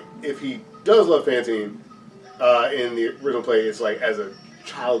saying, like if he does love Fantine in the original play, it's like as a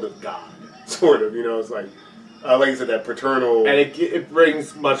child of God, sort of. You know, it's like you said, that paternal, and it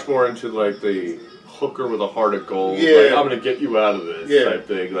brings much more into like the hooker with a heart of gold. Yeah, like, I'm gonna get you out of this type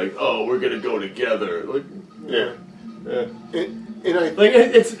thing. Like, oh, we're gonna go together. Like, yeah. And I like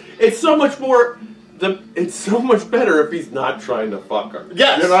it's so much more. It's so much better if he's not trying to fuck her.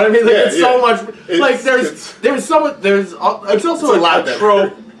 Yes. You know what I mean? Like, it's so much. Like there's also a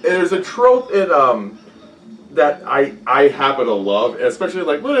trope. There's a trope in that I happen to love, especially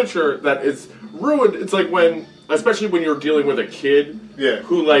like literature that is ruined. It's like especially when you're dealing with a kid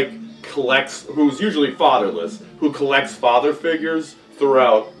who like collects, who's usually fatherless, who collects father figures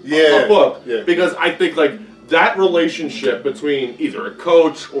throughout a book. Yeah. Because I think like that relationship between either a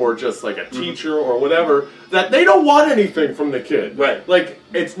coach or just like a teacher or whatever, that they don't want anything from the kid. Right. Like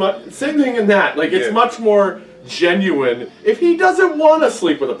it's same thing in that. Like it's much more genuine if he doesn't want to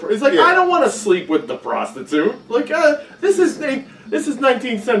sleep with a it's like I don't want to sleep with the prostitute. Like this is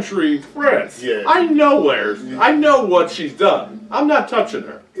 19th century France. Yeah. I know what she's done. I'm not touching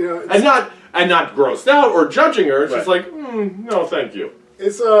her. You know, and not grossed out or judging her. It's just like no, thank you.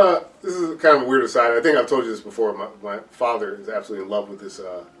 It's this is kind of a weird aside. I think I've told you this before. My father is absolutely in love with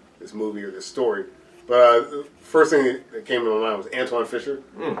this movie or this story. But the first thing that came to my mind was Antoine Fisher.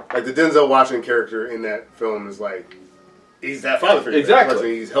 Like the Denzel Washington character in that film is like he's that father figure.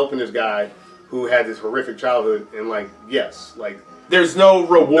 Exactly. He's helping this guy who had this horrific childhood, and like there's no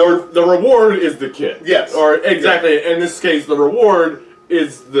reward. The reward is the kid. Yes. Or exactly. In this case, the reward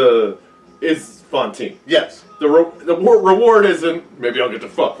is Fantine. Yes. The reward isn't maybe I'll get to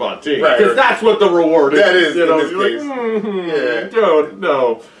fuck Fantine, because that's what the reward is. That is, you know, in this case. Dude,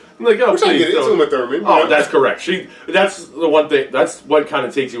 no. I'm like, oh, which I get it. It's Uma Thurman. Oh, that's correct. That's the one thing. That's what kind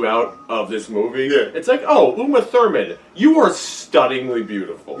of takes you out of this movie. Yeah. It's like, oh, Uma Thurman, you are stunningly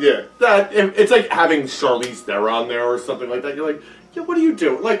beautiful. Yeah. It's like having Charlize Theron there or something like that. You're like, yeah, what do you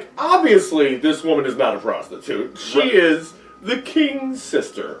do? Like, obviously, this woman is not a prostitute. She is the king's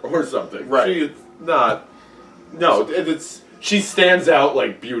sister or something. Right. She is not. No, she stands out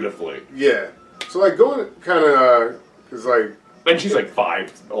like beautifully. Yeah. So like going kind of because like. And she's like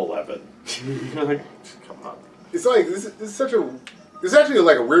 5'11". You're like, come on. It's like this is such a. It's actually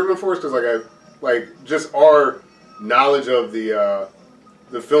like a weird one for us because just our knowledge of the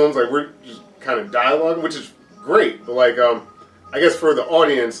films, like we're just kind of dialoguing, which is great. But like I guess for the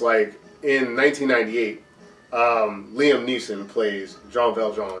audience, like in 1998, Liam Neeson plays Jean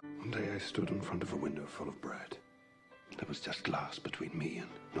Valjean. One day I stood in front of a window full of bread. There was just glass between me and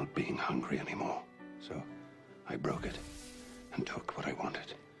not being hungry anymore. So I broke it and took what I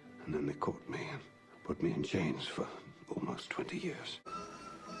wanted. And then they caught me and put me in chains for almost 20 years.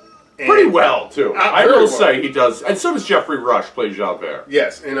 Pretty well, too. I will say he does. And so does Jeffrey Rush play Javert.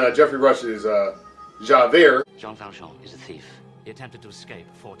 Yes, and Jeffrey Rush is Javert. Jean Valjean is a thief. He attempted to escape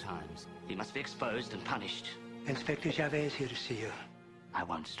 4 times. He must be exposed and punished. Inspector Javert is here to see you. I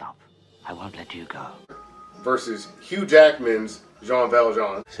won't stop. I won't let you go. Versus Hugh Jackman's Jean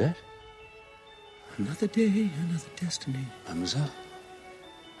Valjean. Is it? Another day, another destiny. Hamza.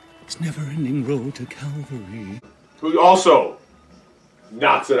 It's never-ending road to Calvary. Who also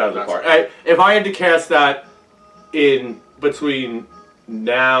knocks it out of the park. If I had to cast that in between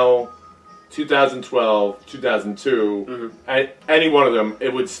now 2012, 2002, and any one of them,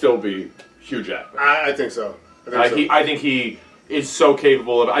 it would still be Hugh Jackman. I think so. I think he is so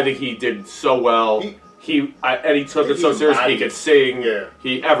capable of. I think he did so well. He took it so seriously. He could sing. Yeah.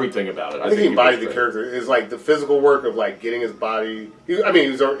 Everything about it. I think he embodied the character. Is like the physical work of like getting his body. His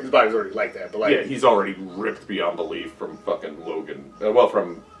body's already like that, but like he's already ripped beyond belief from fucking Logan.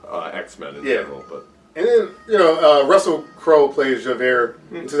 From X-Men in general, but. And then Russell Crowe plays Javert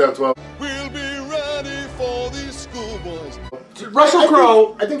in 2012. We'll be ready for these schoolboys. Russell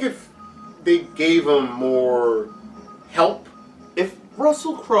Crowe. I think if they gave him more help, if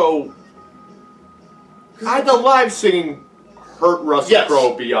Russell Crowe. The live singing hurt Russell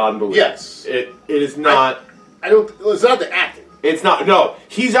Crowe beyond belief. Yes. It is not... It's not the acting. It's not... No.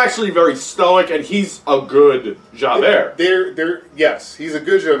 He's actually very stoic, and he's a good Javert. Yes. He's a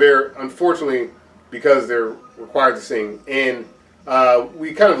good Javert, unfortunately, because they're required to sing. And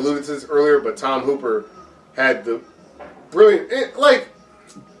we kind of alluded to this earlier, but Tom Hooper had the brilliant...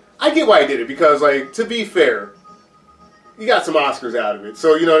 I get why he did it, because, to be fair, you got some Oscars out of it.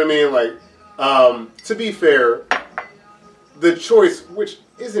 So, you know what I mean? To be fair, the choice, which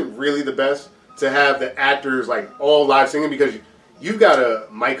isn't really the best, to have the actors all live singing, because you've got to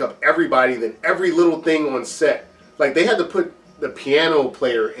mic up everybody, then every little thing on set. They had to put the piano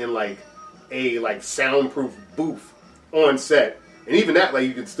player in a soundproof booth on set, and even that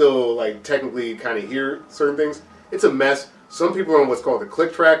you could still technically kind of hear certain things. It's a mess. Some people are on what's called the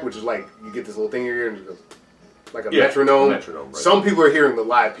click track, which is you get this little thing in your ear and it goes like a metronome. Right. Some people are hearing the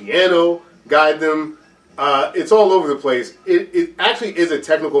live piano guide them. It's all over the place. It actually is a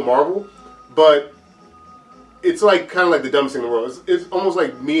technical marvel, but it's kind of like the dumbest thing in the world. It's almost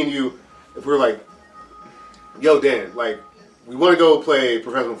like me and you, if we're yo, Dan, we want to go play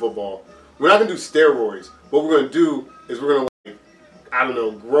professional football. We're not going to do steroids. What we're going to do is we're going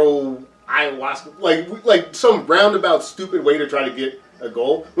to, grow ayahuasca. Some roundabout stupid way to try to get a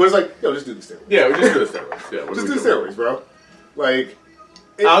goal. When it's yo, just do the steroids. Yeah, we just do the steroids. Yeah, just do the steroids, bro.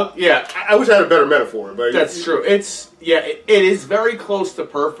 Yeah, I wish I had a better metaphor, but that's true. It is very close to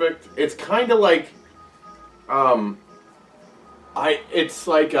perfect. It's kind of I'm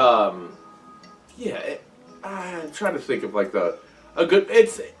trying to think of a good.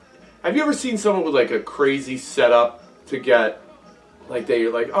 Have you ever seen someone with a crazy setup to get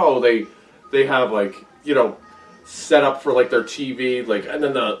they have set up for their TV and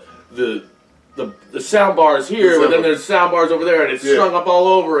then the sound bar is here, but then there's sound bars over there, and it's strung up all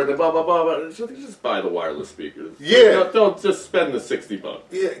over, and then blah blah blah. Blah. Just buy the wireless speakers. Yeah, don't just spend the $60.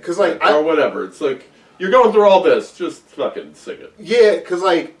 Yeah, because or whatever. It's you're going through all this, just fucking sing it. Yeah, because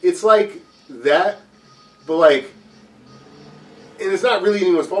it's that, but and it's not really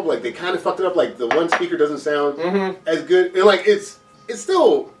anyone's fault. But they kind of fucked it up. The one speaker doesn't sound as good, and it's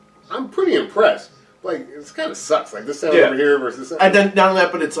still. I'm pretty impressed. It kind of sucks. This sound over here versus sound. And then, not only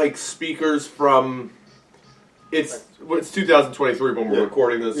that, but it's speakers from... It's 2023 when we're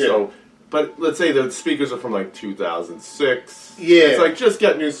recording this, so... But let's say the speakers are from, 2006. Yeah. It's just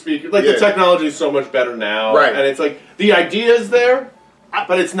get new speakers. The technology is so much better now. Right. And it's the idea is there,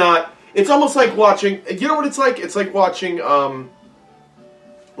 but it's not... It's almost like watching... You know what it's like? It's like watching,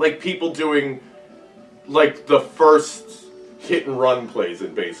 people doing, the first hit-and-run plays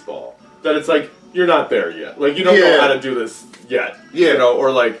in baseball. That it's you're not there yet. You don't know how to do this yet. Yeah.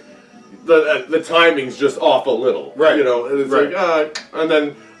 Or the timing's just off a little. Right. And it's and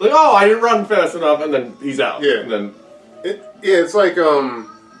then I didn't run fast enough, and then he's out. Yeah. And then it's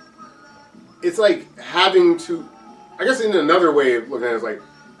having to, I guess in another way of looking at it, it's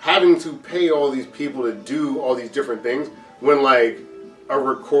having to pay all these people to do all these different things when a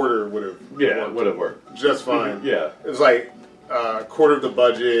recorder would have worked just fine. Yeah. It was a quarter of the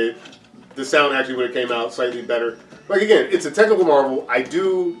budget. The sound actually would have came out slightly better. Again, it's a technical marvel. I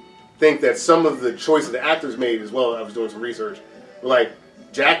do think that some of the choices the actors made as well, I was doing some research,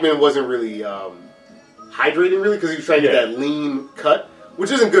 Jackman wasn't really hydrating really because he was trying to get that lean cut,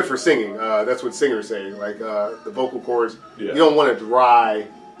 which isn't good for singing. That's what singers say. The vocal cords, you don't want a dry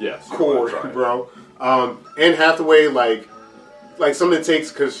chord, bro. Anne Hathaway, some of the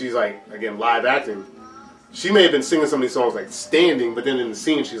takes, because she's again, live acting, she may have been singing some of these songs standing, but then in the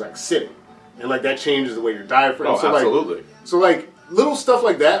scene she's sitting. And that changes the way your diaphragm. Oh, absolutely. So little stuff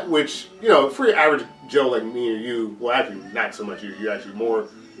like that, which for your average Joe like me or you, well, actually not so much you. You're actually more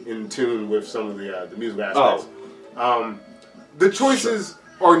in tune with some of the musical aspects. Oh. The choices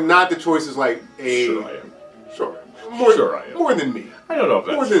are not the choices Sure, I am. Sure. Sure, I am. More than me. I don't know if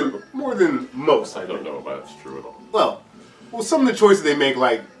that's true. More than most. I don't know if that's true at all. Well, some of the choices they make,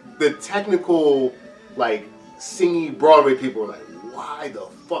 the technical, singy Broadway people are why the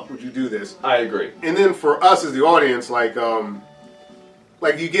fuck would you do this? I agree. And then for us as the audience, like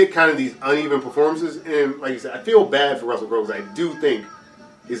you get kind of these uneven performances, and like you said, I feel bad for Russell Crowe because I do think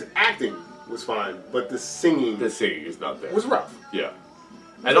his acting was fine, but the singing is not there. Was rough. Yeah.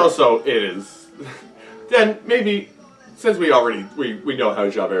 And also, it is... Then, maybe, since we know how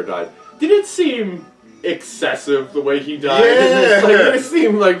Javert died, did it seem excessive the way he died? Yeah. Did it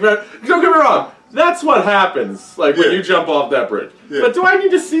seem like... Don't get me wrong, that's what happens, like, when you jump off that bridge. Yeah. But do I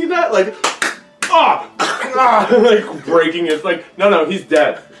need to see that? Like, like, breaking his... Like, no, he's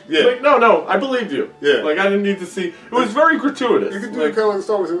dead. Yeah. Like, no, I believed you. Yeah. Like, I didn't need to see... It was very gratuitous. You could do it kind of like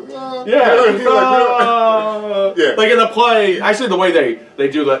Star Wars. Yeah. Like, in the play... Actually, the way they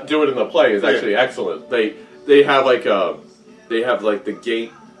do it in the play is actually excellent. They have, like, the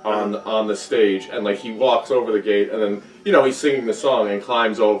gate on the stage, and, like, he walks over the gate, and then, he's singing the song and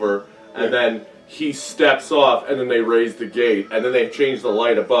climbs over, and then he steps off, and then they raise the gate, and then they change the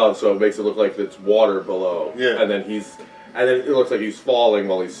light above, so it makes it look like it's water below. Yeah. And then it looks like he's falling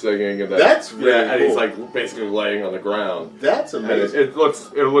while he's singing, and then, that's really cool. And he's like basically laying on the ground. That's amazing. And it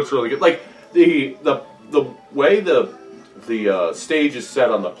looks really good. Like the way the stage is set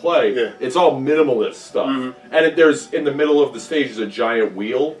on the play, it's all minimalist stuff. Mm-hmm. And there's in the middle of the stage is a giant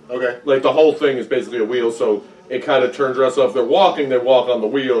wheel. Okay. Like the whole thing is basically a wheel, so it kind of turns around. So if they're walking, they walk on the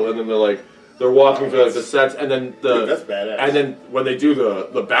wheel, and then they're walking through like the sets, and then that's badass. And then when they do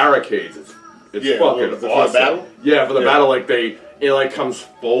the barricades, it's fucking awesome. For the battle? Yeah, for the battle, like it comes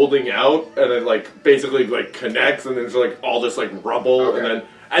folding out, and it like basically like connects, and then there's like all this like rubble, and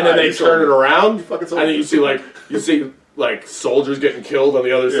then they turn it around, and then you see soldiers getting killed on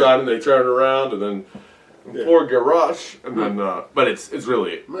the other side, and they turn it around, and then poor Garrosh, and then but it's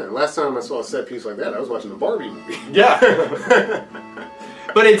really last time I saw a set piece like that, I was watching the Barbie movie. Yeah,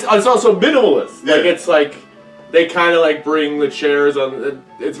 but it's also minimalist. Like it's like. They kind of like bring the chairs on.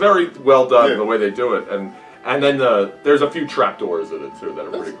 It's very well done the way they do it, and then there's a few trapdoors in it too that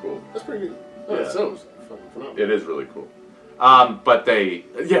are pretty cool. That's pretty good. Oh, yeah. That sounds fucking phenomenal. It is really cool. But I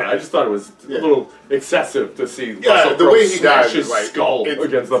just thought it was a little excessive to see Russell the way he dies his skull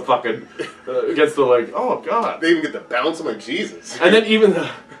against the fucking against the like. Oh god! They even get the bounce. I'm like Jesus. And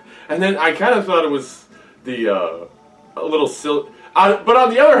then I kind of thought it was a little silly. But on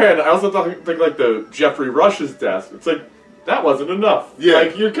the other hand, I also think like the Jeffrey Rush's death. It's like that wasn't enough. Yeah,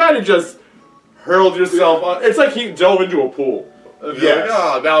 like you kind of just hurled yourself on. It's like he dove into a pool. Yeah.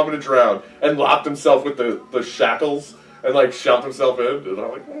 Like, now I'm gonna drown, and locked himself with the shackles and like shoved himself in. And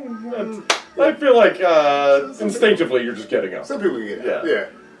I'm like, I feel like instinctively you're just getting up. Some people get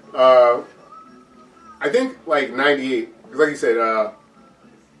it. Yeah. I think like '98, because like you said.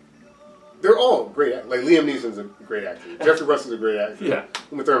 They're all great actors. Like, Liam Neeson's a great actor. Jeffrey Rush is a great actor. Yeah.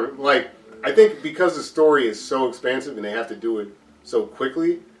 Uma Thurman. Like, I think because the story is so expansive and they have to do it so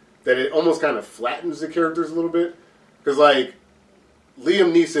quickly, that it almost kind of flattens the characters a little bit. Because, like,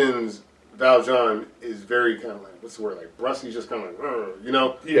 Liam Neeson's Valjean is very kind of like, what's the word? Like, brusque. He's just kind of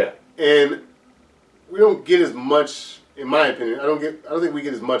like, Yeah. And we don't get as much, in my opinion, I don't think we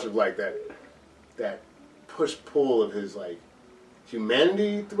get as much of, like, that push-pull of his, like,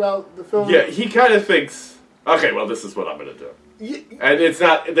 humanity throughout the film. Yeah, he kind of thinks, okay, well, this is what I'm going to do. Yeah. And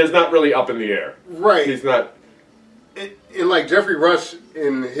there's not really up in the air. Right. He's not. And like Jeffrey Rush,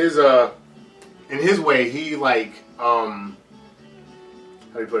 in his way, he like, how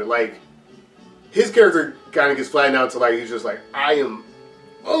do you put it? Like, his character kind of gets flattened out to like, he's just like, I am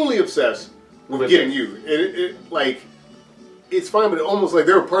only obsessed with getting you. And it like, it's fine, but it almost like,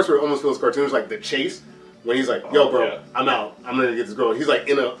 there are parts where it almost feels cartoonish, like the chase. When he's like, yo, bro, I'm out. I'm going to get this girl. He's like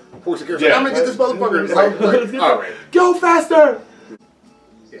in a Porsche carriage. Like, I'm going to get this motherfucker. It's like, all right. Go faster!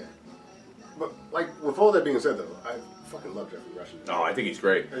 Yeah. But, like, with all that being said, though, I fucking love Jeffrey Rush. Oh, I think he's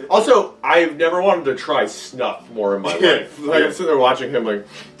great. Also, I've never wanted to try snuff more in my life. Like, I'm sitting there watching him, like,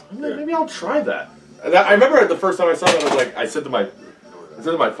 maybe I'll try that. I remember the first time I saw that, I was like, I said to my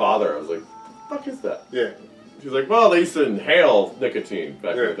father, I was like, what the fuck is that? Yeah. He's like, well, they used to inhale nicotine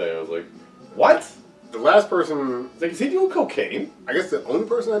back in the day. I was like, what? The last person... Like, is he doing cocaine? I guess the only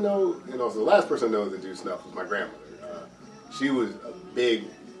person I know, the last person I know that do snuff was my grandmother. She was a big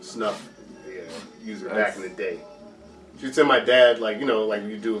snuff user back in the day. She'd send my dad, like, like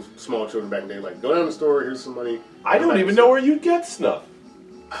you do with small children back in the day, like, go down to the store, here's some money. I don't even know where you get snuff.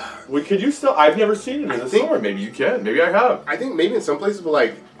 Could you still... I've never seen it in the store. Maybe you can. Maybe I have. I think maybe in some places, but,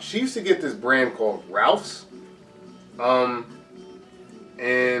 like, she used to get this brand called Ralph's. And,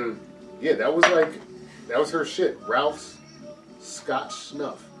 yeah, that was her shit. Ralph's Scotch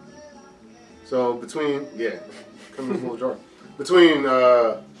Snuff. So between come in a little jar. Between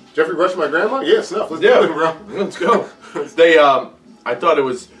Jeffrey Rush and my grandma, snuff. Let's do it, bro. Let's go. I thought it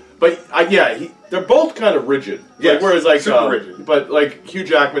was, but they're both kind of rigid. Yes, like, whereas like super rigid. But like Hugh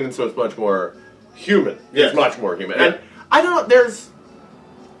Jackman, and so it's much more human. Yes. It's much more human, Yeah. and I don't. There's,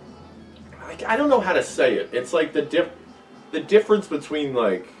 I don't know how to say it. It's like the difference between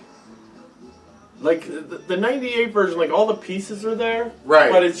like the '98 version, like all the pieces are there,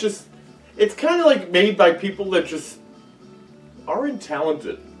 right? But it's kind of like made by people that just aren't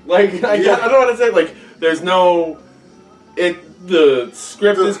talented. Like I don't know how to say it. Like there's no the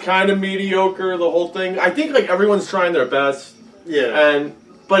script is kind of mediocre. The whole thing. I think like everyone's trying their best. Yeah.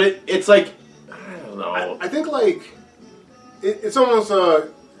 But it's like I don't know. I think like it's almost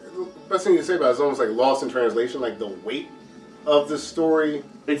the best thing you say about it is almost like lost in translation. Like the weight of the story.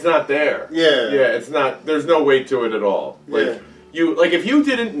 It's not there. Yeah. Yeah. It's not. There's no weight to it at all. Like if you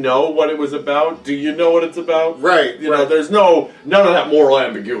didn't know what it was about, do you know what it's about? Right. You know, there's none of that moral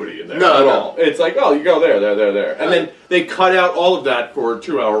ambiguity in there at all. It's like, oh, you go there. And then they cut out all of that for a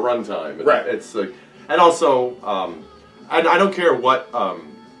 2-hour runtime. And right. It's like, and also, I don't care what,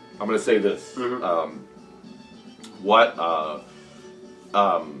 I'm going to say this, what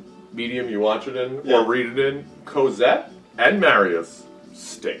medium you watch it in or read it in, Cosette and Marius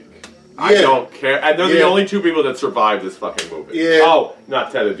stink. Yeah. I don't care. And they're the only two people that survive this fucking movie. Yeah. Oh,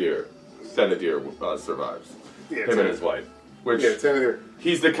 not Thénardier. Thénardier survives. Yeah, him and his wife. Which Thénardier.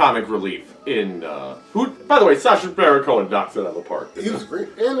 He's the comic relief in who. By the way, Sacha Baron Cohen knocks it out of the park. He was great.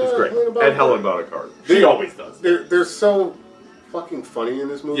 And he's great. And Helen Bonham Carter. She always does. They're so fucking funny in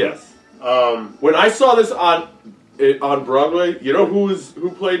this movie. Yes. When I saw this on Broadway, you know who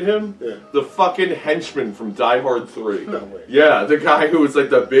played him? Yeah. The fucking henchman from Die Hard 3. No way. Yeah, the guy who was like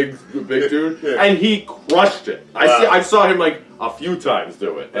the big dude, Yeah. and he crushed it. I saw him like a few times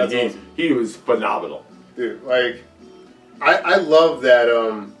do it, and That's awesome. he was phenomenal. Dude, like I love that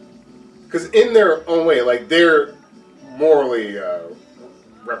because in their own way, like they're morally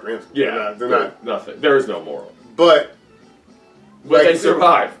reprehensible. Yeah, they're not nothing. There is no moral, but like, they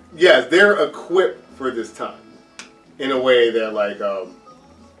survive. Yes, they're equipped for this time in a way that like John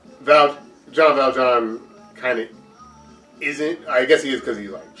Valjean kind of isn't. I guess he is because he's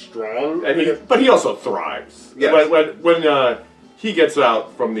like strong, but he also thrives. Yes. When he gets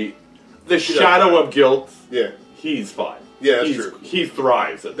out from the shadow of guilt, he's fine. Yeah, that's true. He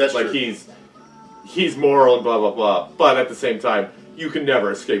thrives. That's like true. He's moral and blah blah blah. But at the same time, you can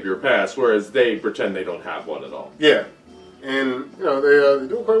never escape your past. Whereas they pretend they don't have one at all. Yeah, and you know they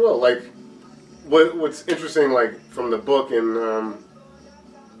do it quite well. Like what's interesting, like from the book, and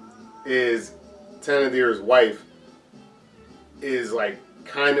is Thénardier's wife is like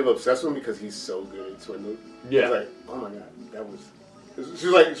kind of obsessed with him because he's so good at swindling. Yeah, she's like, oh my god, that was. She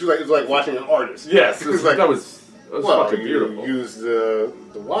was like watching an artist. Yes, that was fucking beautiful. You used the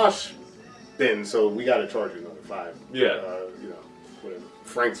wash bin, so we got to charge you another $5. Yeah, whatever,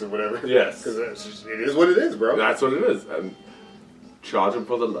 francs or whatever. Yes, because it is what it is, bro. That's what it is, and charge them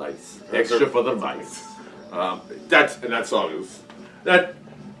for the lights, extra for the lights. That song is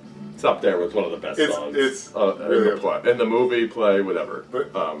it's up there with one of the best songs. It's really in the movie, play, whatever.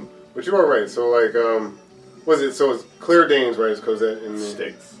 But you are right. So like, was it? So it's Claire Danes, right? It's Cosette in the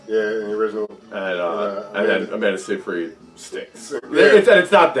stinks. Yeah, in the original. And then Amanda Seyfried stinks. Yeah.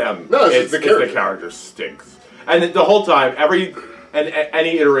 It's not them. No, it's the character stinks. And the whole time,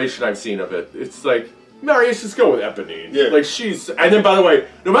 any iteration I've seen of it, it's like, Marius, just go with Eponine. Yeah. Like and then by the way,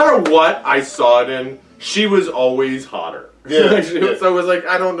 no matter what I saw it in, she was always hotter. Yeah. So it was like,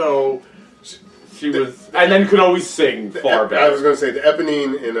 I don't know. She was, and then could always sing far better. I was going to say the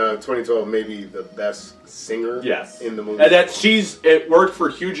Eponine in 2012 may be the best singer. In the movie, and it worked for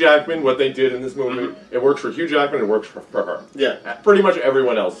Hugh Jackman. What they did in this movie, it works for Hugh Jackman. It works for her. Yeah, pretty much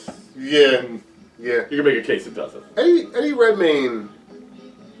everyone else. Yeah. You can make a case it doesn't. Eddie Redmayne.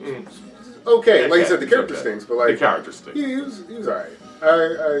 Okay, like you said, the character stinks, but like the character stinks. He was alright.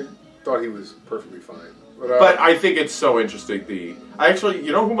 I thought he was perfectly fine. But I think it's so interesting.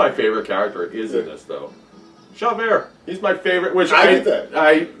 You know who my favorite character is in this though? Javert. He's my favorite. Which I get that.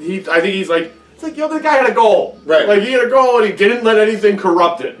 I think he's like, it's like, the guy had a goal. Right. Like he had a goal and he didn't let anything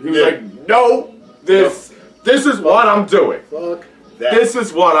corrupt it. He was like, no, this is what I'm doing. Fuck that. This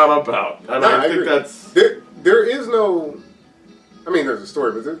is what I'm about. And I think that's there is no. I mean, there's a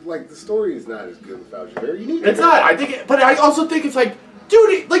story, but the story is not as good without Javert. You need. It's not. But I also think it's like,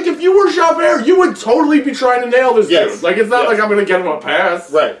 dude, like if you were Javert, you would totally be trying to nail this dude. Like it's not like I'm going to get him a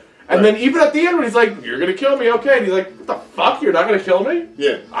pass. Right. And then even at the end when he's like, you're going to kill me, okay. And he's like, what the fuck? You're not going to kill me?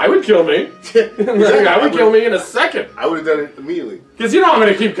 Yeah. I would kill me. I would kill me in a second. I would have done it immediately. Because I'm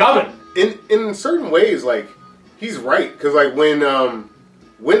going to keep coming. In certain ways, like, he's right. Because like when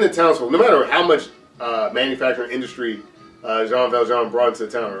the townsfolk, no matter how much manufacturing industry Jean Valjean brought into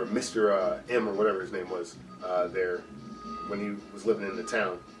the town, or Mr. M, or whatever his name was, there when he was living in the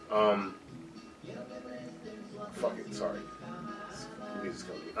town. Fuck it, sorry. Music's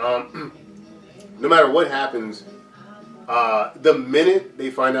coming. No matter what happens, the minute they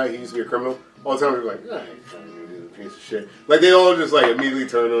find out he used to be a criminal, all the time they're like, I ain't trying to do a piece of shit. Like, they all just, like, immediately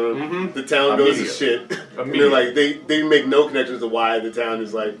turn on him. Mm-hmm. The town goes to shit. And they're like, they make no connections to why the town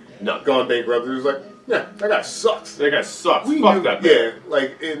is, like, gone bankrupt. They're just like, yeah, that guy sucks. That guy sucks. Fuck that man. Yeah,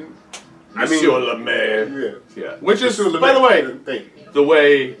 like, Monsieur Le Maire. Yeah. Which is, by the way, the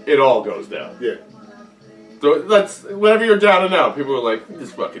way it all goes down. Yeah. So that's, whenever you're down and out, people are like,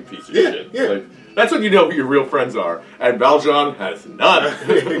 this fucking piece of shit. Yeah. Like, that's when you know who your real friends are. And Valjean has none.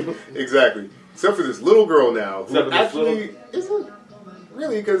 Exactly. Except for this little girl now, who actually isn't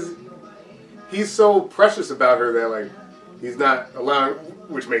really, because he's so precious about her that, like, he's not allowing,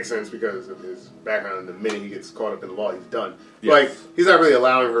 which makes sense because of his background. The minute he gets caught up in the law, he's done. Yes. Like, he's not really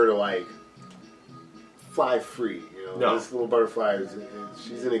allowing her to, like, fly free. You know, No. This little butterfly,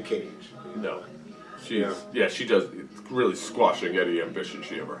 she's in a cage. No. She does. It's really squashing any ambition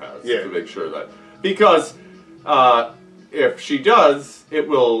she ever has to make sure that. Because if she does, it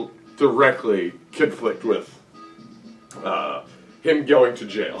will directly conflict with him going to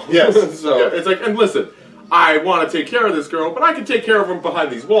jail. Yes. So it's like, and listen, I want to take care of this girl, but I can take care of him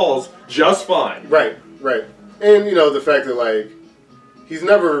behind these walls just fine. Right. And, you know, the fact that, like, he's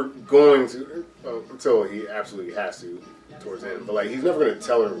never going to, until he absolutely has to, towards the end, but, like, he's never going to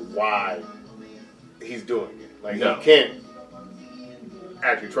tell her why he's doing it. Like, he can't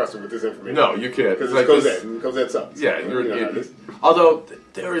actually trust her with this information. No, you can't. Because it's Cosette, and Cosette sucks. Yeah, So, although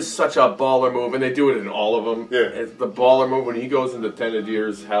there is such a baller move, and they do it in all of them. Yeah. It's the baller move when he goes into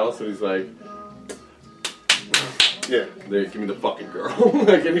Thénardier's house, and he's like, yeah, give me the fucking girl.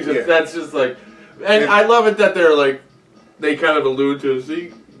 Like, and he just, that's just like, and I love it that they're like, they kind of allude to,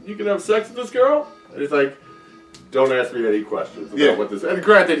 see, you can have sex with this girl? And it's like, don't ask me any questions about what this, and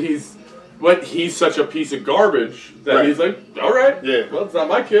granted, he's such a piece of garbage that he's like, all right, well, it's not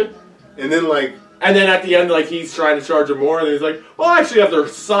my kid. And then, like, and then at the end, like, he's trying to charge her more, and he's like, well, I actually have their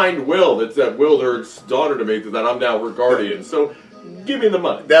signed will that willed her daughter to me that I'm now her guardian, so give me the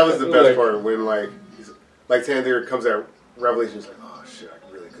money. That was the best part when, like, Thénardier comes out, Revelation, he's like, oh, shit,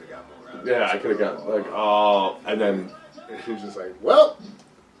 I really could have got more out of it. Yeah, I could have got, like, oh, and then... And he's just like, well,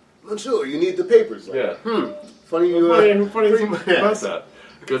 I'm sure you need the papers. Like, funny funny about that.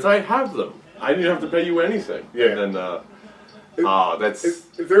 Because I have them. I didn't have to pay you anything. Yeah. And then, that's...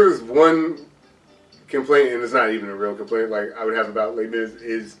 If there was one complaint, and it's not even a real complaint, like, I would have about Les Mis,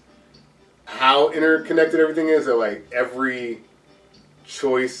 is how interconnected everything is, that, like, every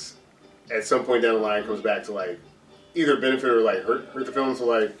choice at some point down the line comes back to, like, either benefit or, like, hurt the film. So,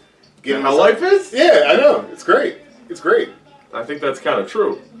 like, getting how life is? Yeah, I know. It's great. I think that's kind of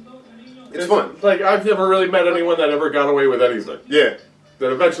true. It's fun. Like, I've never really met anyone that ever got away with anything. Yeah.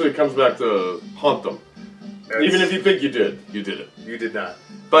 That eventually comes back to haunt them. Even if you think you did it. You did not.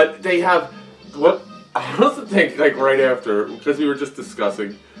 But they have, what I also think, like, right after, because we were just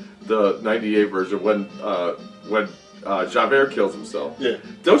discussing the 98 version when Javert kills himself. Yeah.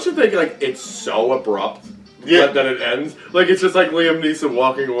 Don't you think, like, it's so abrupt that it ends? Like, it's just like Liam Neeson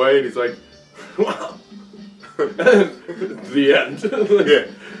walking away, and he's like, wow. The end. Like,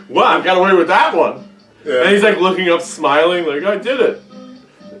 wow, I got away with that one. Yeah. And he's, like, looking up, smiling, like, I did it.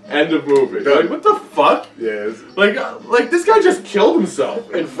 End of movie. Like, what the fuck? Yeah. Like, this guy just killed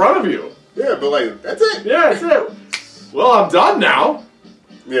himself in front of you. Yeah, but, like, that's it. Yeah, that's it. Well, I'm done now.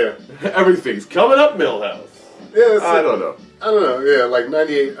 Yeah. Everything's coming up, Millhouse. Yeah, I don't know. Yeah, like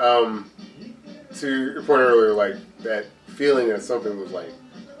 98, to your point earlier, like, that feeling that something was, like,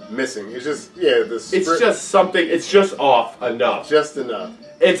 missing. It's just, it's just something, it's just off enough. Just enough.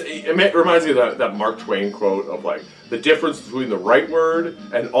 It reminds me of that Mark Twain quote of, like, the difference between the right word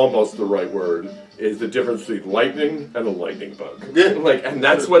and almost the right word is the difference between lightning and a lightning bug. Yeah. Like, and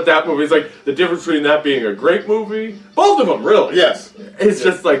that's what that movie is like. The difference between that being a great movie, both of them, really. Yes. It's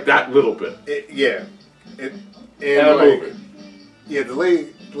just like that little bit. And like,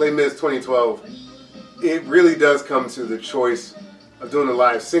 the Les Mis 2012, it really does come to the choice of doing the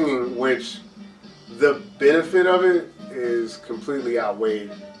live singing, which the benefit of it is completely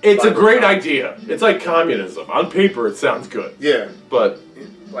outweighed. It's a great idea. It's like communism. On paper, it sounds good. Yeah. But,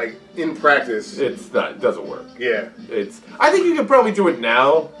 like, in practice, it's not. It doesn't work. Yeah. I think you could probably do it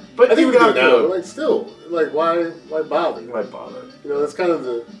now. But I think you can do it now. But, like, still, like, why bother? Why bother? You know, that's kind of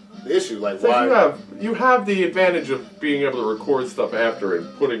the issue. Like, so why? You have the advantage of being able to record stuff after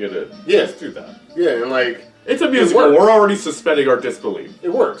and putting it in. Yeah. Just do that. Yeah, and like, It's a musical. We're already suspending our disbelief.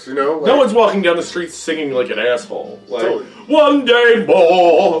 It works, you know? Like, no one's walking down the street singing like an asshole. Like, totally. One day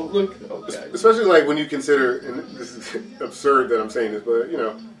more. Like, okay. Especially like when you consider, and this is absurd that I'm saying this, but you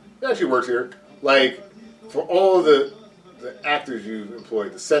know, it actually works here. Like, for all of the actors you've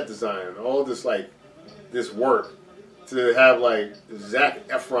employed, the set design, all this like this work, to have like Zac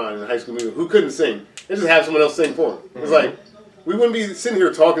Efron in High School Musical who couldn't sing, and just have someone else sing for him. Mm-hmm. It's like we wouldn't be sitting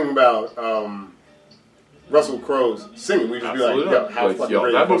here talking about Russell Crowe's singing. We'd just Absolutely be like, "Yo, how fucking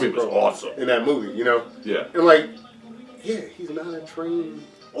great!" That movie was awesome in that movie, you know? Yeah, and like, yeah, he's not a trained.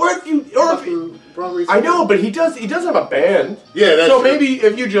 Broadway singer. I know, but he does have a band. Yeah, that's so true. maybe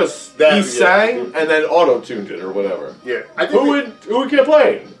if you just he sang and then auto-tuned it or whatever. Yeah, I think who would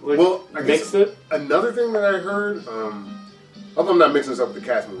complain? Like, well, I mixed it. Another thing that I heard, although I'm not mixing this up with the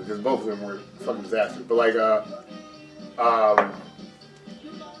cast movie because both of them were fucking disasters, but like, I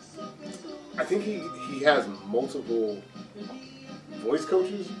think he has multiple voice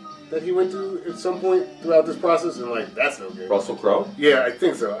coaches that he went through at some point throughout this process, and like that's no good. Russell Crowe? Yeah, I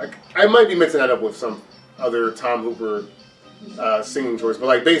think so. I might be mixing that up with some other Tom Hooper singing choice, but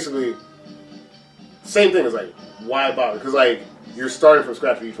like basically, same thing. Is like why bother? Because like you're starting from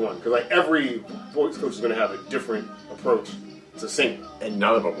scratch with each one. Because like every voice coach is going to have a different approach to singing, and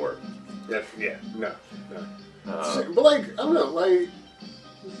none of them work. No. But like I don't know, like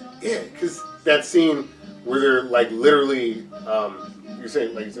yeah, because that scene where they're like literally. You're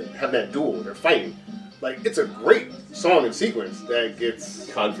saying, like you said, having that duel, they're fighting. Like, it's a great song and sequence that gets...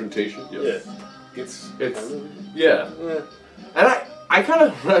 Confrontation, yes. Yeah. Yeah. And I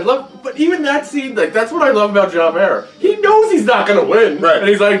love... But even that scene, like, that's what I love about Javert. He knows he's not gonna win. Right. And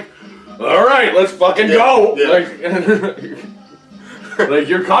he's like, alright, let's fucking go! Yeah. Like,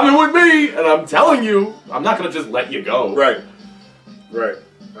 you're coming with me, and I'm telling you, I'm not gonna just let you go. Right.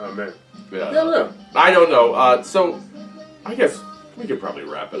 Oh, man. Yeah. I don't know. I don't know. So, I guess... We could probably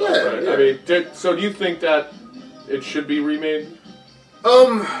wrap it up, right? Yeah. I mean, so do you think that it should be remade?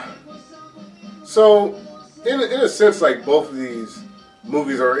 So, in a sense, like, both of these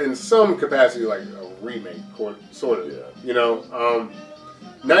movies are in some capacity like a remake, sort of. Yeah. You know?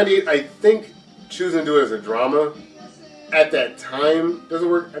 98, I think choosing to do it as a drama at that time doesn't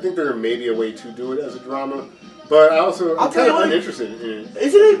work. I think there may be a way to do it as a drama, but I'm kind of uninterested in it.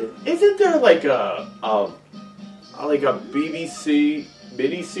 Isn't there like a BBC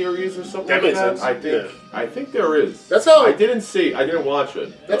miniseries or something that like makes that? sense. I think there is. That's how I didn't watch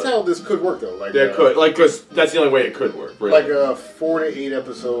it. That's how this could work, though. Like because that's the only way it could work. Really. Like a 4 to 8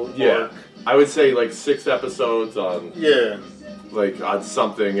 episode arc. I would say like 6 episodes on. Yeah. Like on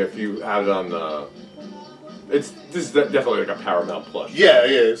something if you had it on. This is definitely like a Paramount Plus.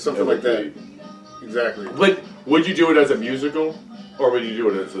 Yeah, something like that. Exactly. But would you do it as a musical, or would you do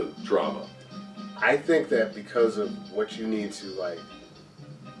it as a drama? I think that because of what you need to like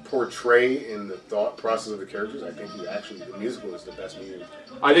portray in the thought process of the characters, I think the musical is the best medium.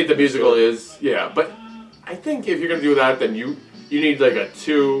 I think the musical is, but I think if you're gonna do that, then you need like a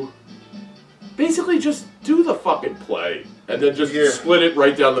 2. Basically, just do the fucking play and then just split it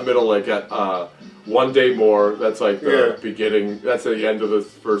right down the middle, like at 1 Day More. That's like the beginning. That's the end of the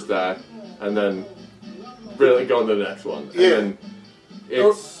first act, and then really go into the next one. And then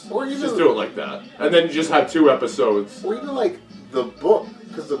or you just do it like that, and then you just have 2 episodes. Or even like the book,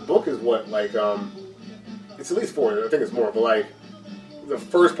 because the book is what like it's at least 4. I think it's more, but like the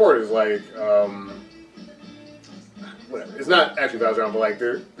first part is like whatever. It's not actually Valjean, but like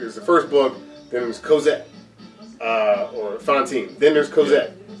there's the first book, then there's Cosette or Fantine, then there's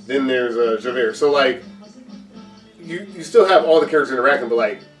Cosette, then there's Javert. So like you still have all the characters interacting, but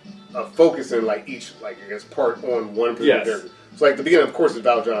like a focus in like each like I guess part on one particular character. So like the beginning, of course, is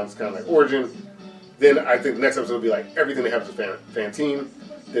Valjean's kind of like origin. Then I think the next episode will be like everything that happens with Fantine.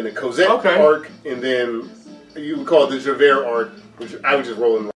 Then the Cosette arc, and then you would call it the Javert arc, which I would just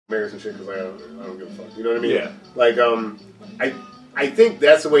roll in Marys and shit because like, I don't give a fuck. You know what I mean? Yeah. Like I think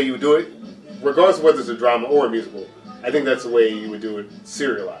that's the way you would do it, regardless of whether it's a drama or a musical. I think that's the way you would do it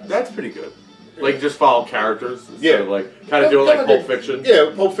serialized. That's pretty good. Like just follow characters instead of like kind of do it like Pulp Fiction.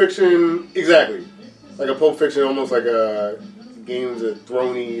 Yeah, Pulp Fiction, exactly. Like a Pulp Fiction, almost like a Games of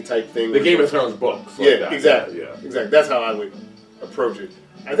Thrones type thing. The Game of Thrones books. Like that. Exactly. Yeah, exactly. That's how I would approach it.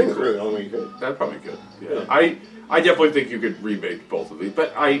 I think it's really the only way you could. That's probably good. Yeah. I definitely think you could remake both of these,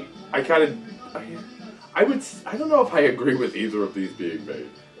 but I don't know if I agree with either of these being made.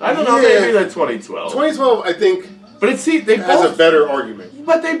 I don't know, maybe like 2012. 2012, I think. But they has a better argument.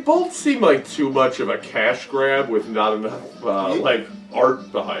 But they both seem like too much of a cash grab with not enough like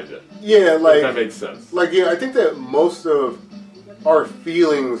art behind it. Yeah, like if that makes sense. Like I think that most of our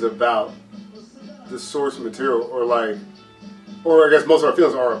feelings about the source material, or I guess most of our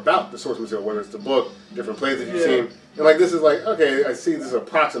feelings are about the source material, whether it's the book, different plays that you've seen, and like this is like, okay, I see this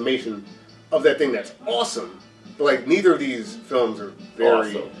approximation of that thing that's awesome, but like neither of these films are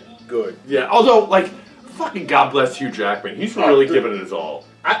very good. Yeah, although like fucking God bless Hugh Jackman, he's really giving it his all.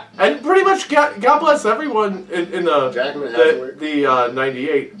 And pretty much God bless everyone in the Jackman, the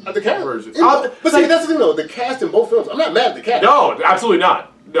 98 the cast version. But see, that's the thing though. The cast in both films, I'm not mad at the cast. No, absolutely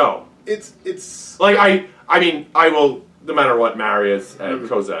not. No, it's like I mean, I will no matter what Marius and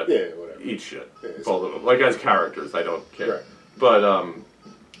Cosette eat shit. Yeah, both of them, like as characters, I don't care. Right. But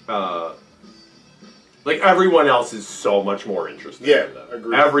like everyone else is so much more interesting. Yeah, than them.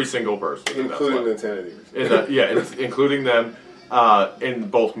 agreed. Every single person, including the Tennantys. Including them in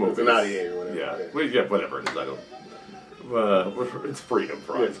both movies. The 98 or whatever. Yeah, whatever it is. I don't. It's freedom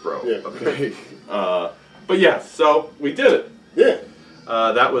fries, bro. Yeah. Okay. But yeah, so we did it. Yeah.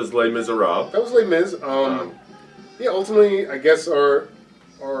 That was Les Misérables. That was Les Mis. Yeah, ultimately, I guess our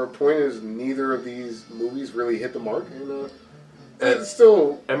point is neither of these movies really hit the mark, and it's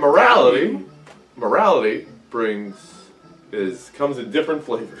still morality comes in different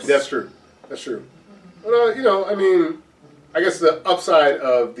flavors. That's true. But I mean, I guess the upside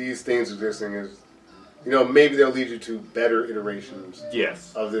of these things existing is, maybe they'll lead you to better iterations.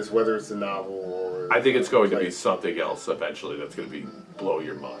 Yes. Of this, whether it's a novel or. I think it's going to be something else eventually that's going to blow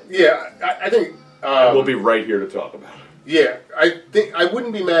your mind. Yeah, I think. And we'll be right here to talk about it. Yeah, I think I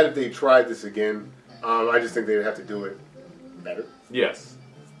wouldn't be mad if they tried this again. I just think they would have to do it better. Yes,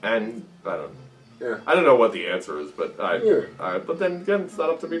 and I don't. Yeah. I don't know what the answer is, but but then again, it's not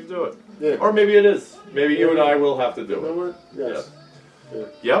up to me to do it. Yeah. Or maybe it is. Maybe you and I will have to do it. You know what? Yes.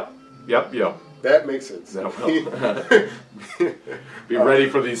 Yeah. Yep. That makes sense. Be ready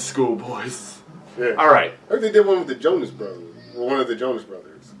for these schoolboys. Yeah. All right. I heard they did one with the Jonas Brothers. Well, one of the Jonas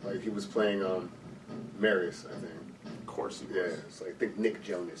Brothers. Like he was playing Marius, I think. Of course he was. Yeah. It's like I think Nick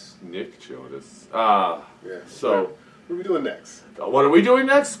Jonas. Nick Jonas. Yeah. So. What are we doing next? What are we doing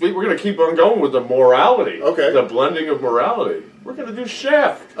next? We're going to keep on going with the morality. Okay. The blending of morality. We're going to do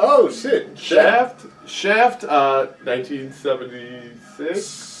Shaft. Oh, shit. Shaft, 1976?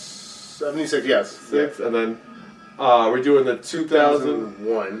 76, yes. And then we're doing the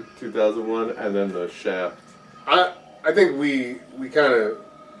 2001. 2001, and then the Shaft. I think we kind of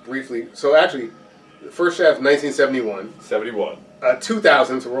briefly... So actually, the first Shaft, 1971. 71.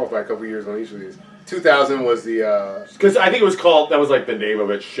 2000, so we're off by a couple years on each of these. 2000 was the... Because I think it was called... That was like the name of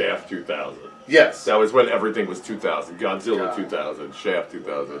it, Shaft 2000. Yes. That was when everything was 2000. Godzilla 2000, Shaft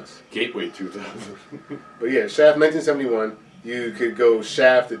 2000, Gateway 2000. But yeah, Shaft 1971. You could go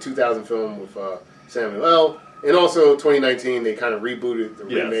Shaft, the 2000 film with Samuel L. And also 2019, they kind of rebooted the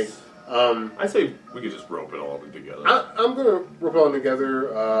remake. I say we could just rope it all together. I'm going to rope it all together.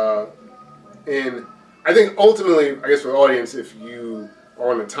 And I think ultimately, I guess for the audience, if you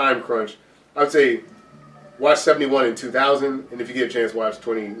are on a time crunch, I would say watch 71 and 2000, and if you get a chance, watch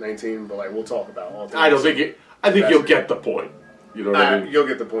 2019. But like we'll talk about all. I don't think it. I think you'll get the point. You know what I mean? You'll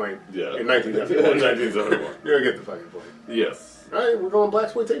get the point. Yeah. In 1971. 1971. You'll get the fucking point. Yes. All right, we're going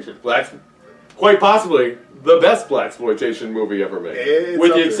blaxploitation. Quite possibly the best blaxploitation movie ever made,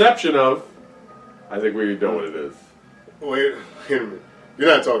 with the exception of. I think we know what it is. Wait a minute. You're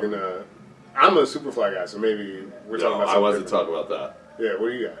not talking. I'm a Superfly guy, so maybe we're talking about. I wasn't talking about that. Yeah, what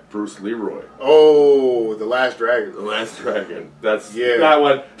do you got? Bruce Leroy. Oh, The Last Dragon. The Last Dragon. That's that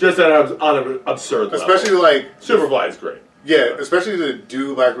one. Just on an absurd level. Especially like Superfly is great. Yeah, especially to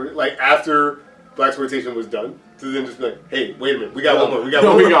do like after blaxploitation was done, to then just be like, hey, wait a minute, we got one more. We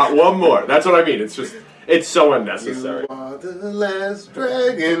got one more. That's what I mean. It's just it's so unnecessary. You are the last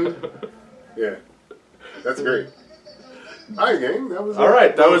dragon. Yeah, that's great. All right, gang. That was all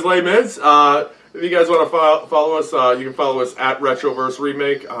right. That was Les Mis. If you guys want to follow us, you can follow us at Retroverse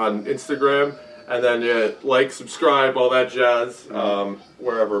Remake on Instagram. And then subscribe, all that jazz,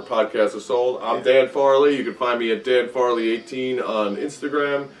 wherever podcasts are sold. I'm Dan Farley. You can find me at DanFarley18 on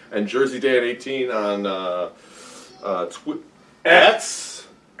Instagram and JerseyDan18 on X.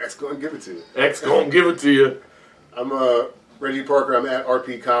 X gonna give it to you. X gonna give it to you. I'm Reggie Parker. I'm at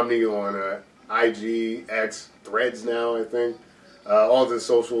RP Comedy on IG, X, Threads now, I think. All the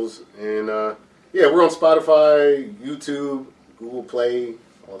socials. And we're on Spotify, YouTube, Google Play.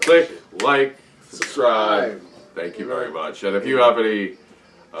 Click, like, subscribe. Thank you very much. And if you have any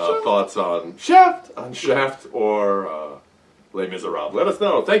thoughts on Shaft or Les Misérables, let us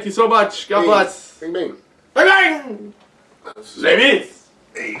know. Thank you so much. God bless. Bing, bing. Bang, bang. Les Mis.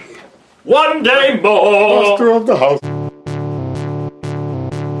 One day more. Master of the house.